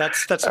well too.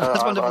 That's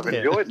wonderful. I've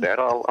enjoyed that.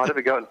 I'll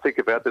never go and think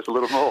about this a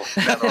little more.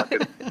 Now that I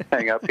can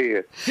hang up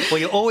here. Well,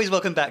 you're always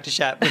welcome back to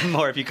chat with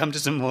more if you come to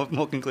some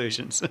more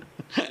conclusions.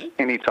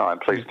 Anytime,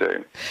 please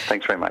do.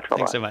 Thanks very much. Bye-bye.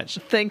 Thanks so much.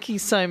 Thank you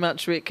so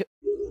much, Rick.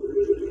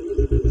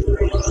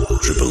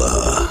 Triple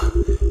R.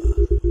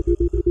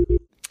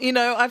 You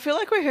know, I feel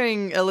like we're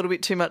hearing a little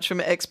bit too much from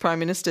ex-prime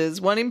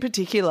ministers. One in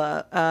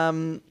particular,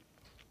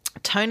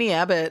 Tony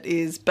Abbott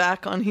is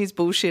back on his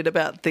bullshit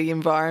about the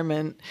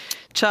environment.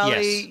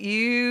 Charlie, Yes.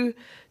 you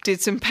did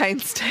some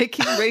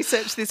painstaking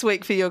research this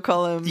week for your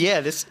column.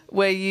 Yeah,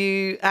 where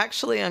you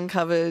actually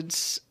uncovered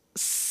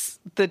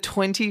the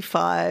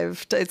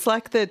 25... It's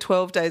like the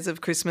 12 days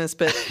of Christmas,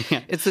 but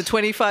it's the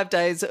 25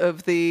 days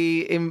of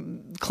the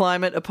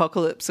climate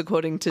apocalypse,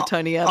 according to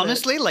Tony Abbott.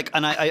 honestly,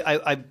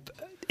 I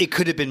it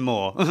could have been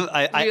more.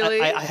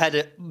 Really? I had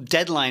a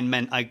deadline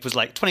meant I was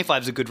like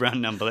 25 is a good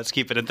round number. Let's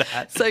keep it at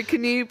that. So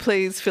can you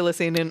please fill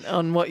us in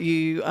on what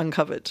you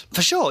uncovered?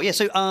 For sure, yeah.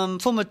 So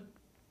former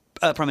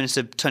Prime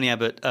Minister Tony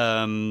Abbott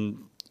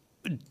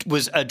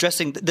was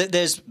addressing.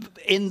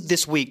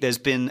 This week there's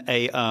been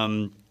a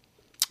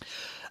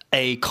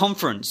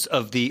conference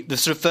of the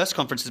sort of first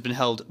conference has been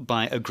held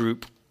by a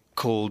group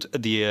called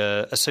the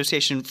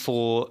Association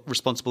for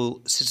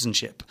Responsible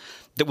Citizenship.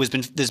 There's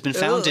been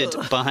founded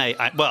by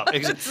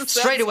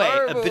straight away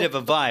horrible. a bit of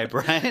a vibe,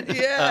 right?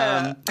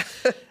 Yeah.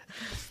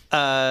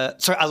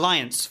 Sorry,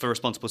 Alliance for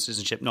Responsible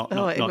Citizenship, not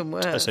even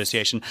worse.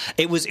 association.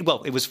 It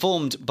was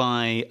formed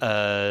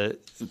by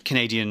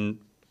Canadian.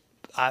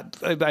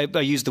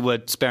 I use the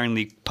word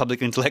sparingly.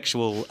 Public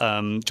intellectual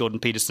Jordan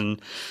Peterson.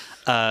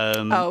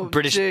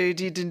 British.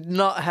 Dude, you did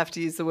not have to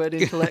use the word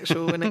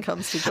intellectual when it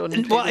comes to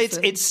Jordan Peterson.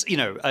 Well, it's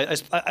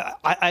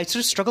I sort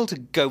of struggle to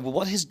go. Well,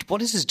 what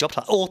is his job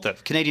title? Author,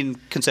 Canadian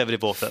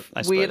conservative author.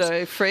 I suppose.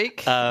 Weirdo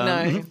freak.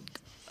 No.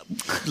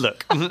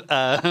 Look,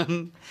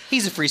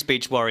 he's a free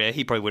speech warrior.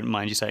 He probably wouldn't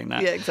mind you saying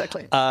that. Yeah,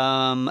 exactly.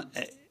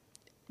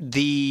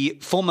 The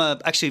former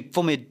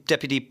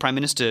Deputy Prime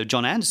Minister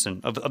John Anderson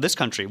of this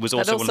country was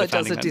also one of the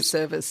founding does a members.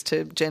 disservice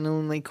to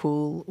genuinely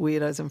cool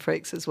weirdos and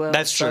freaks as well.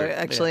 That's true. So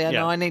actually, Yeah, I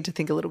know yeah. I need to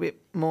think a little bit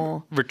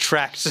more.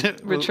 Retract.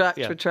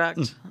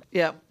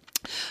 Yeah.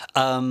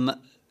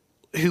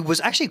 Who was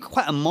actually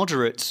quite a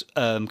moderate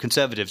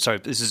conservative. Sorry,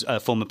 this is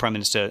former Prime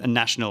Minister and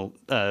national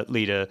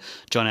leader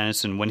John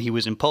Anderson. When he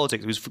was in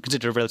politics, he was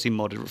considered a relatively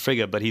moderate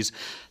figure, but he's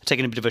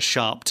taken a bit of a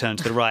sharp turn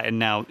to the right and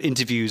now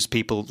interviews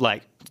people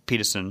like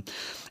Peterson.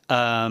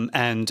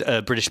 And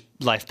British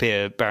life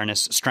peer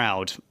Baroness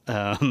Stroud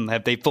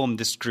they formed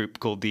this group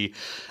called the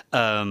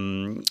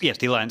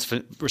Alliance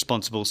for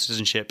Responsible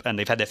Citizenship, and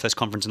they've had their first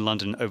conference in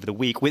London over the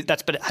week. But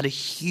it had a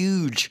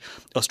huge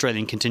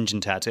Australian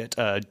contingent at it.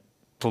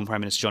 former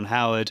Prime Minister John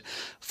Howard,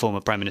 former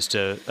Prime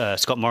Minister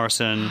Scott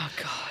Morrison,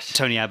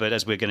 Tony Abbott,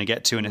 as we're going to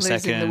get to in a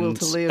second, the will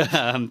to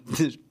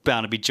live.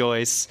 Barnaby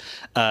Joyce,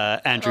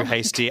 Andrew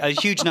Hastie, a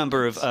huge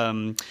number of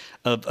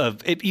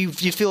you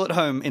feel at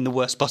home in the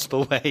worst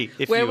possible way.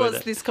 Where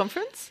was this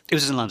conference? It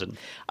was in London.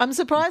 I'm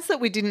surprised that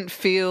we didn't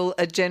feel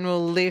a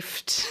general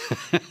lift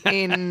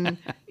in,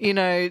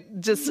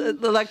 just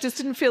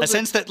didn't feel a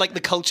sense that like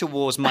the culture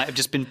wars might have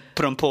just been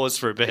put on pause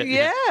for a bit.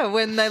 Yeah,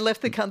 when they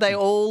left they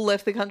all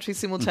left the country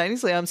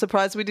simultaneously. I'm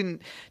surprised we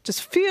didn't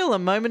just feel a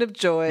moment of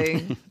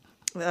joy.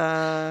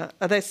 Are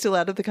they still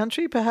out of the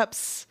country?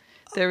 Perhaps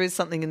there is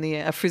something in the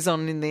air, a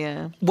frisson in the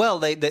air. Well,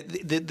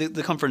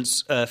 the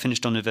conference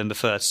finished on November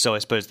 1st, so I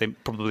suppose they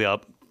probably are.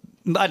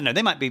 I don't know.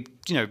 They might be,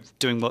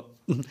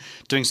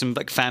 doing some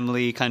like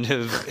family kind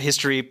of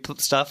history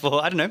stuff,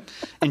 or I don't know,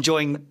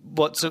 enjoying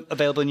what's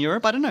available in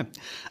Europe. I don't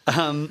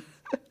know.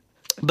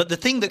 But the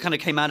thing that kind of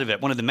came out of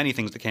it, one of the many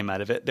things that came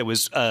out of it, there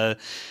was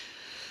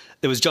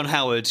John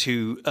Howard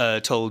who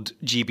told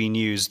GB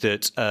News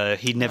that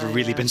he'd never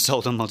really been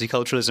sold on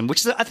multiculturalism,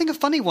 which is, I think, a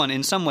funny one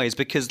in some ways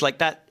because, like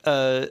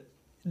that,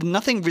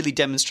 nothing really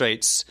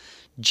demonstrates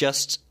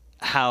just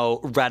how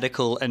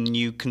radical and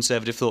new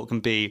conservative thought can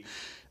be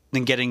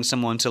than getting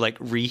someone to like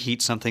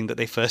reheat something that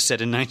they first said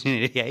in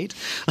 1988.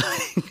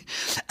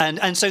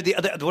 and so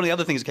one of the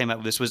other things that came out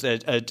of this was a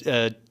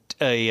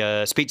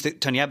speech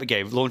that Tony Abbott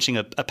gave, launching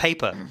a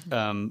paper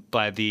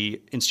by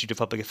the Institute of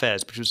Public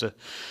Affairs, which was a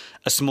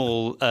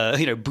small,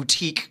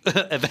 boutique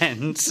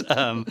event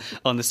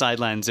on the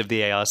sidelines of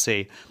the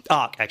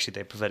ARC. Actually,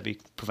 they prefer to be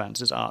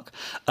pronounced as ARC.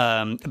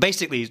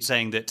 Basically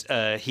saying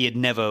that he had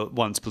never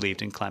once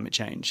believed in climate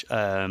change,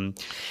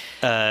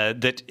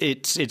 that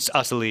it's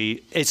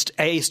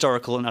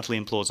ahistorical and utterly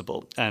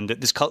implausible, and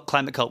that this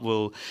climate cult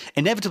will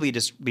inevitably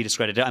be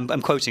discredited.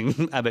 I'm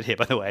quoting Abbott here,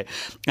 by the way,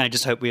 and I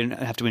just hope we don't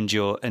have to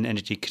endure an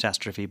energy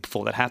catastrophe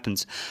before that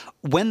happens.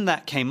 When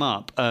that came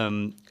up,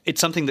 it's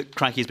something that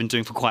Crikey has been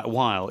doing for quite a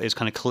while, is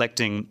kind of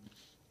collecting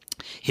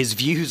his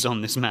views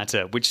on this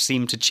matter, which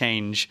seem to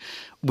change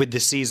with the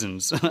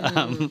seasons.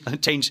 They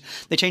change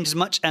as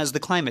much as the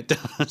climate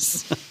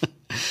does.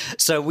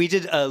 So we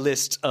did a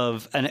list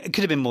of, and it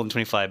could have been more than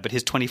 25, but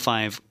his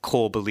 25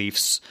 core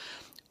beliefs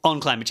on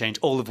climate change,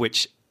 all of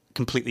which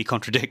completely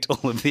contradict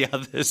all of the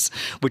others,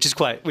 which is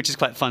quite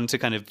fun to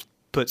kind of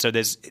put. So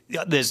there's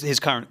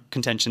his current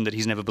contention that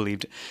he's never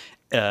believed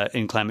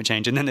in climate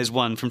change, and then there's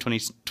one from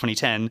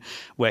 2010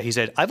 where he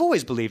said, "I've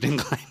always believed in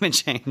climate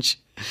change."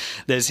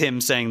 There's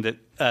him saying that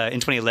in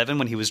 2011,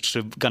 when he was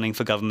sort of gunning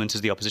for government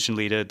as the opposition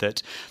leader,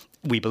 that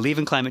we believe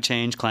in climate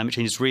change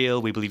is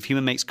real, we believe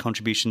human makes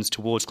contributions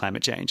towards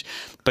climate change.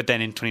 But then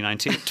in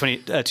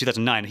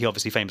 2009, he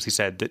obviously famously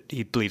said that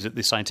he believes that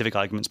the scientific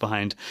arguments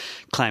behind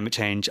climate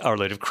change are a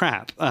load of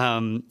crap.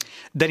 Then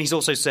he's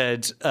also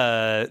said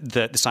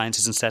that the science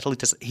isn't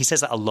settled. He says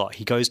that a lot.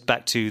 He goes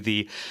back to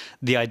the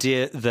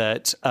idea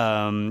that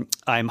I'm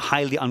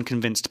highly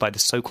unconvinced by the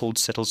so-called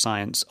settled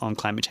science on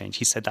climate change.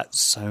 He said that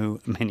so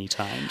many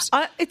times.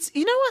 It's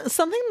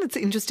something that's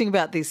interesting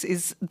about this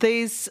is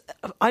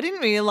I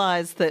didn't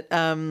realise that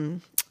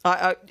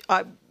I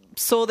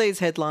saw these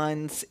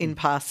headlines in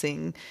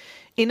passing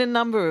in a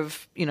number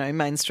of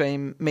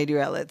mainstream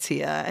media outlets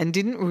here, and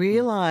didn't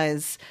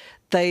realise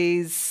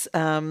these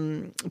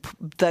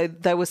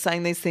they were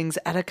saying these things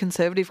at a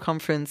Conservative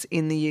conference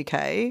in the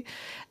UK,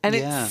 and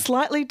it's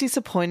slightly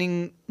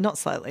disappointing, not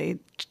slightly,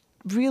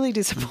 really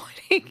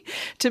disappointing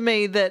to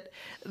me that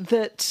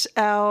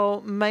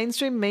our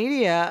mainstream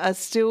media are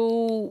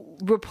still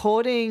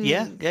reporting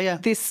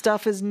this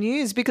stuff as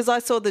news, because I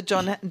saw that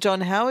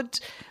John Howard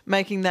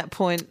making that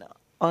point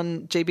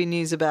on GB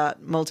News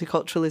about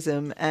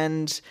multiculturalism,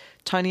 and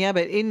Tony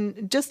Abbott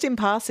in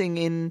passing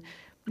in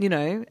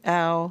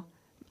our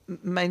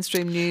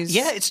mainstream news.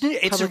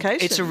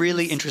 It's a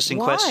really interesting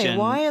question.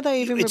 Why are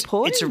they even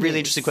reporting? It's a really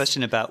interesting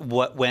question about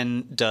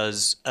when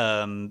does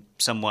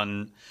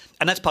someone,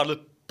 and that's part of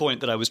the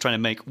point that I was trying to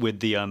make with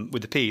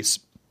the piece.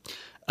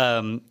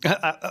 There's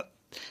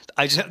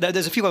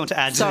a few I want to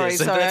add to this.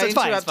 Sorry, I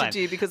fine, interrupted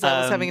you because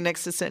I was having an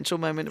existential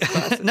moment of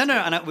crisis. No,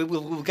 and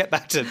we'll get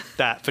back to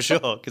that for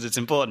sure, because it's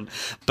important.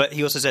 But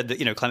he also said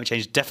that climate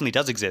change definitely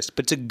does exist,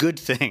 but it's a good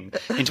thing.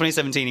 In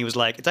 2017, he was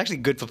like, it's actually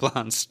good for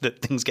plants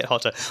that things get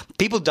hotter.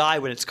 People die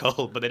when it's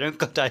cold, but they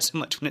don't die so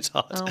much when it's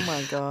hot. Oh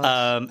my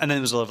god! And then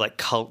there was a lot of like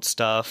cult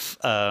stuff.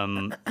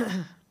 The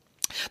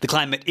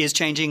climate is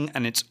changing,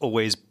 and it's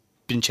always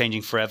been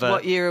changing forever.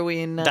 What year are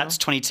we in now? That's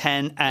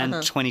 2010 and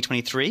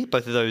 2023.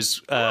 Both of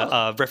those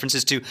are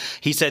references to.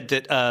 He said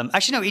that.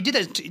 Actually, no. He did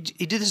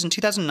this in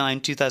 2009,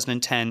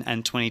 2010,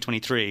 and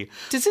 2023.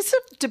 Does this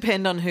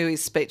depend on who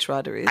his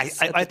speechwriter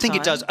is? I think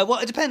it does. Well,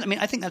 it depends. I mean,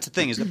 I think that's the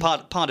thing. Is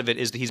that part of it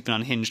is that he's been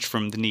unhinged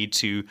from the need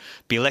to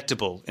be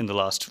electable in the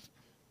last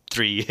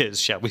 3 years,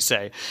 shall we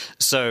say?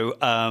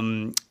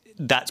 So.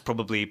 that's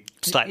probably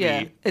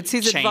slightly it's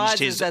his changed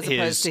advisors as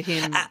opposed to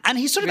him. And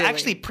he sort of really.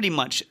 actually pretty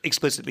much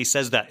explicitly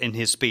says that in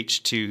his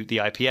speech to the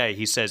IPA.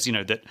 He says,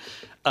 that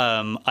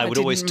I would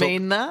always talk.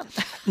 Mean that?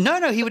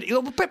 No, he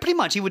would pretty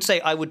much. He would say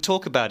I would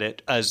talk about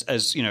it as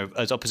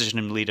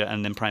opposition leader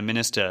and then prime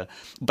minister,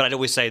 but I'd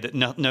always say that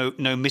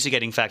no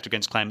mitigating factor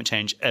against climate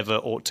change ever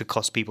ought to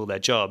cost people their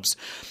jobs.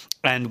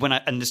 And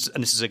this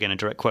is again a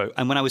direct quote.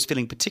 And when I was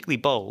feeling particularly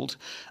bold,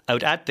 I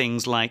would add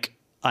things like,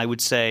 I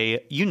would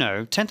say,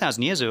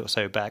 10,000 years or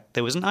so back,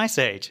 there was an ice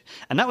age.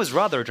 And that was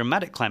rather a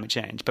dramatic climate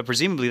change. But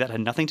presumably that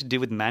had nothing to do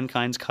with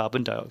mankind's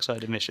carbon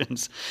dioxide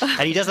emissions.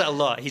 And he does that a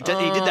lot. He did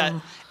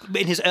that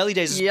in his early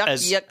days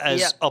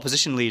as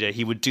opposition leader.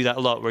 He would do that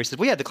a lot where he said,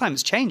 well, yeah, the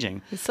climate's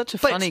changing. He's such a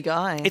funny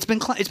guy. It's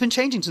been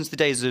changing since the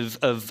days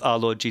of our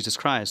Lord Jesus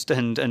Christ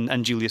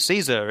and Julius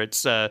Caesar.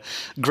 It's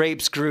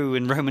grapes grew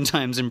in Roman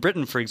times in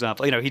Britain, for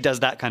example. He does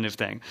that kind of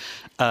thing.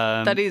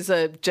 That is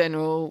a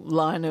general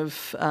line of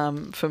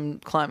from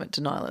climate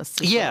denialists.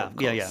 Yeah.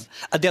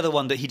 The other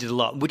one that he did a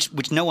lot,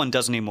 which no one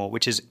does anymore,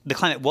 which is the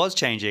climate was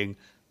changing,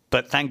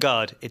 but thank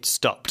God it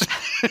stopped.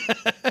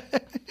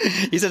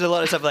 He said a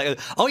lot of stuff like,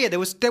 oh yeah, there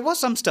was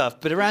some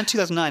stuff, but around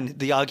 2009,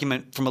 the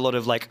argument from a lot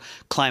of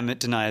climate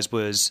deniers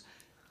was,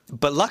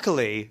 but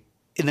luckily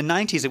in the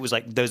 90s it was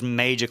those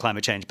major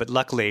climate change, but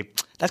luckily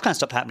that's kind of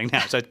stopped happening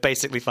now, so it's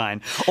basically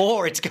fine.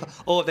 Or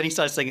then he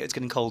started saying it's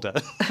getting colder.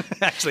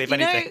 Actually, if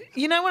anything,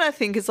 what I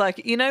think is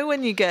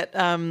when you get.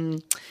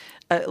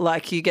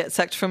 You get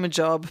sacked from a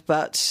job,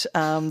 but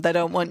they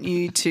don't want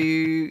you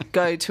to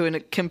go to a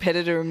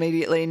competitor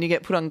immediately, and you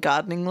get put on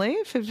gardening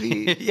leave. Have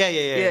you?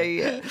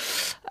 Yeah.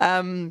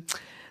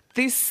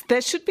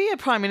 There should be a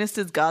Prime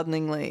Minister's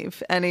gardening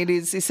leave, and it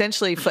is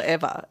essentially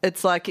forever.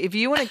 It's if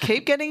you want to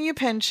keep getting your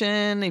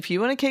pension, if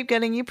you want to keep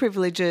getting your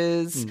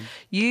privileges,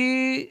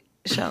 you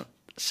shut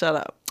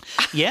up.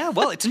 Yeah,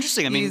 well, it's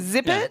interesting. I mean, you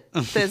zip it.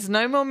 There's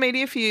no more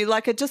media for you.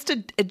 Just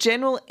a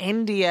general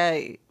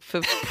NDA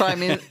for prime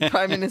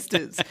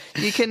ministers.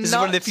 You cannot. This is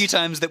one of the few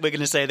times that we're going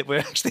to say that we're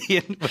actually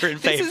in favour.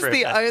 This is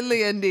the only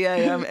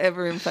NDA I'm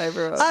ever in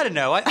favour of. I don't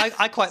know.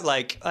 I quite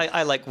like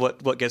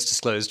what gets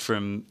disclosed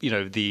from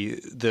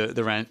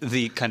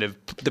the kind of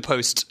the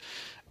post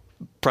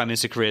Prime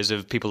Minister careers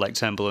of people like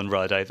Turnbull and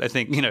Rudd. I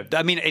think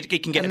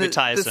it can get a bit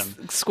tiresome.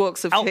 The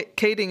squawks of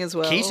Keating as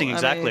well. Keating,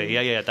 exactly.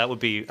 Yeah. That would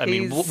be.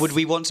 Would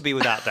we want to be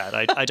without that?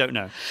 I don't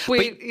know.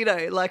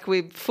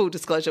 We full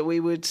disclosure, we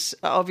would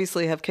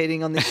obviously have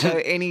Keating on this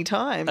show any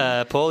time.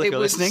 Paul, if you're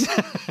listening,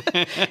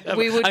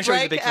 we would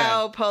break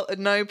our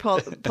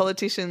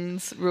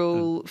politicians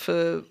rule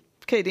for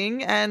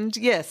Keating, and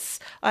yes,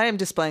 I am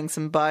displaying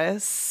some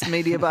bias,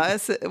 media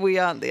bias. We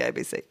aren't the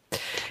ABC.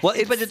 Well,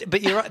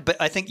 but you're right. But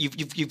I think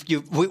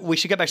we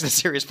should get back to the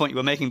serious point you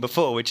were making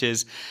before, which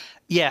is,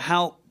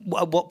 at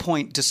what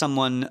point does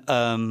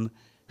someone,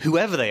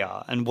 whoever they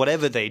are and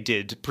whatever they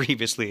did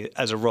previously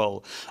as a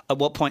role, at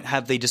what point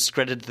have they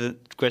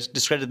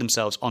discredited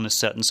themselves on a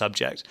certain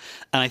subject?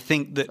 And I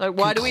think that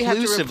why do we have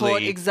to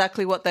report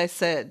exactly what they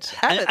said?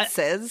 Abbott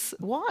says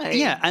why?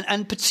 Yeah,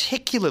 and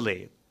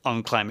particularly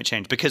on climate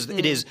change, because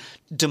it is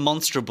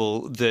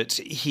demonstrable that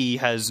he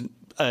has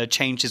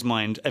changed his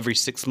mind every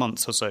 6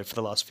 months or so for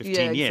the last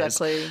 15 years.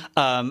 Exactly.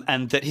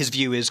 And that his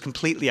view is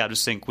completely out of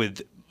sync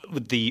with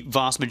the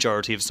vast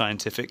majority of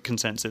scientific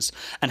consensus,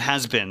 and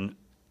has been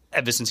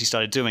ever since he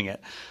started doing it.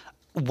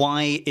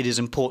 Why it is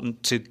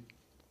important to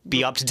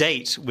be up to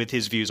date with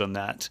his views on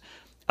that,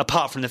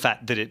 apart from the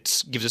fact that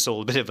it gives us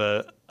all a bit of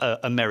a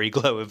merry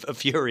glow of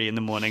fury in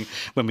the morning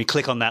when we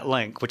click on that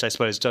link, which I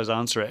suppose does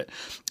answer it.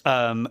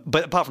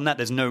 But apart from that,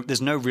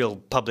 there's no real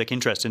public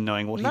interest in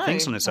knowing what he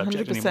thinks on the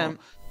subject 100%. anymore.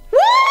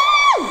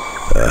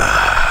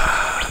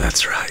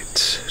 That's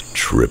right.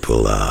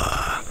 Triple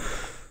R.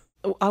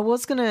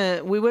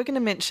 We were gonna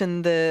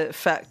mention the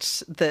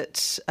fact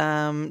that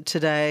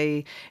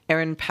today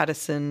Erin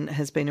Patterson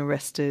has been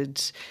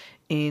arrested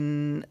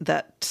in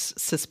that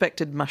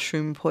suspected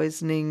mushroom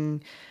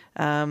poisoning,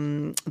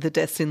 the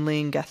deaths in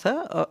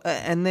Leongatha,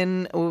 and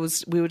then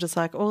we were just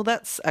like, oh,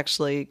 that's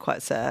actually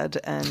quite sad,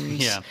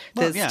 and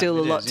there's still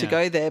a lot to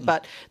go there.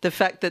 But the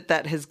fact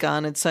that has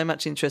garnered so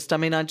much interest,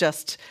 I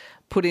just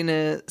put in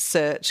a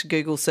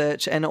Google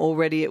search, and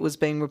already it was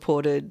being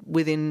reported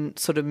within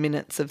sort of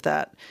minutes of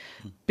that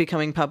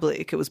becoming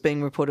public. It was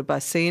being reported by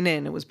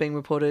CNN. It was being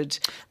reported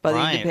by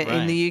The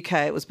Independent in the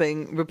UK. It was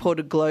being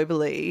reported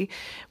globally,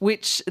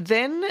 which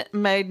then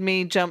made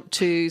me jump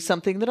to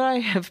something that I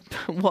have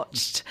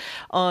watched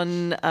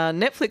on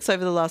Netflix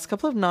over the last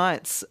couple of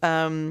nights.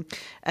 And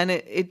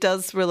it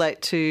does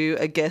relate to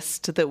a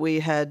guest that we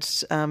had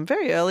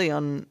very early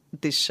on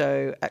this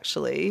show,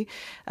 actually.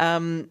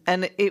 And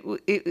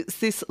it's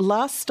this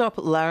Last Stop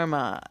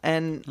Larimer.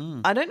 And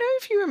I don't know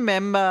if you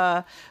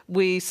remember,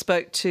 we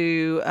spoke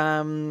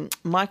to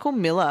Michael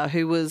Miller,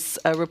 who was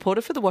a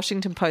reporter for the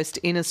Washington Post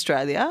in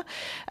Australia,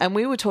 and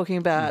we were talking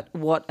about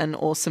what an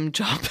awesome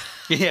job.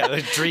 Yeah,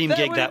 a dream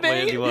gig that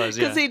really was.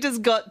 Because he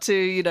just got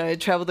to,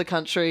 travel the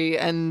country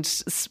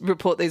and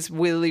report these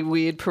really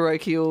weird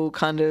parochial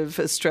kind of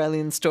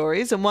Australian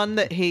stories. And one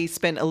that he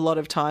spent a lot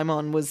of time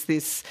on was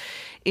this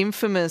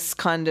infamous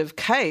kind of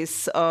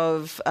case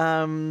of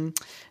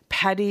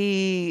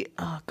Paddy.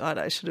 Oh God,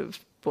 I should have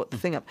brought the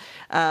thing up.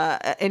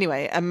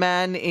 Anyway, a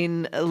man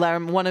in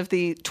Laram, one of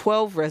the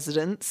 12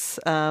 residents,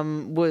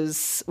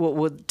 was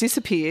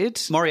disappeared.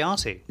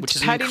 Moriarty, which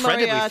is Paddy an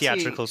incredibly Moriarty.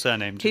 Theatrical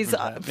surname. He's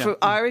for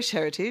Irish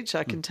heritage.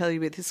 I can tell you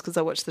this because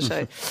I watched the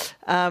show.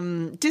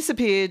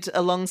 Disappeared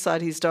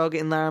alongside his dog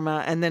in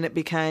Larimer, and then it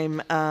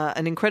became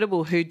an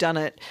incredible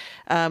whodunit,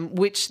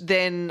 which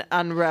then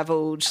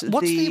unravelled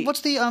what's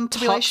the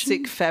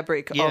toxic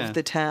fabric of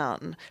the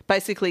town.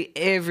 Basically,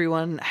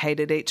 everyone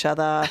hated each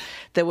other.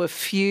 There were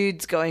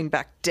feuds going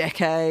back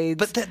decades.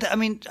 But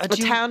a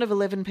town of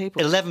 11 people.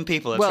 11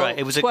 people. That's right.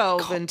 It was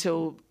 12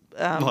 until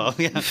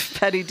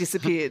Paddy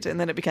disappeared, and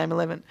then it became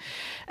 11.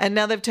 And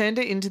now they've turned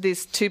it into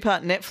this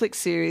 2-part Netflix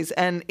series,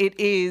 and it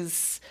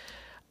is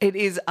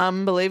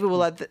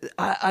unbelievable.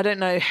 I don't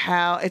know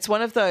how. It's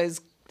one of those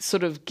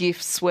sort of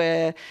gifts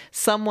where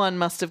someone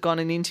must have gone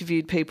and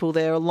interviewed people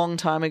there a long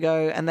time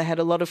ago, and they had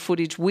a lot of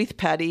footage with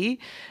Paddy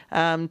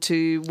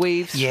to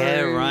weave through.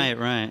 Yeah,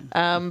 right.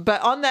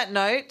 But on that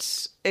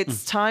note,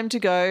 it's time to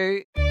go.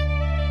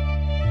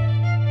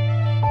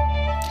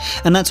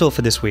 And that's all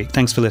for this week.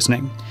 Thanks for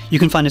listening. You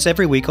can find us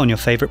every week on your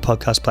favourite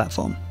podcast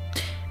platform.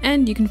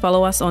 And you can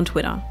follow us on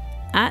Twitter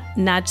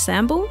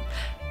 @NadSamble,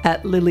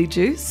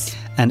 @LilyJuice,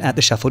 and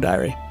 @The Shuffle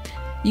Diary.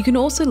 You can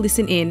also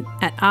listen in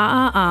at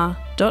rrr.org.au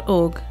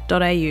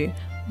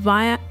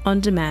via On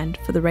Demand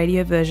for the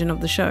radio version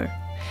of the show.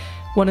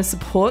 Want to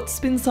support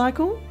Spin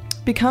Cycle?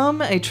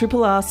 Become a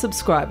Triple R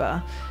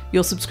subscriber.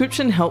 Your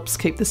subscription helps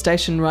keep the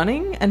station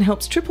running and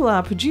helps Triple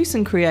R produce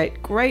and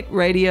create great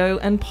radio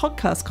and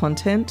podcast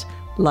content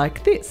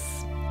like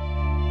this.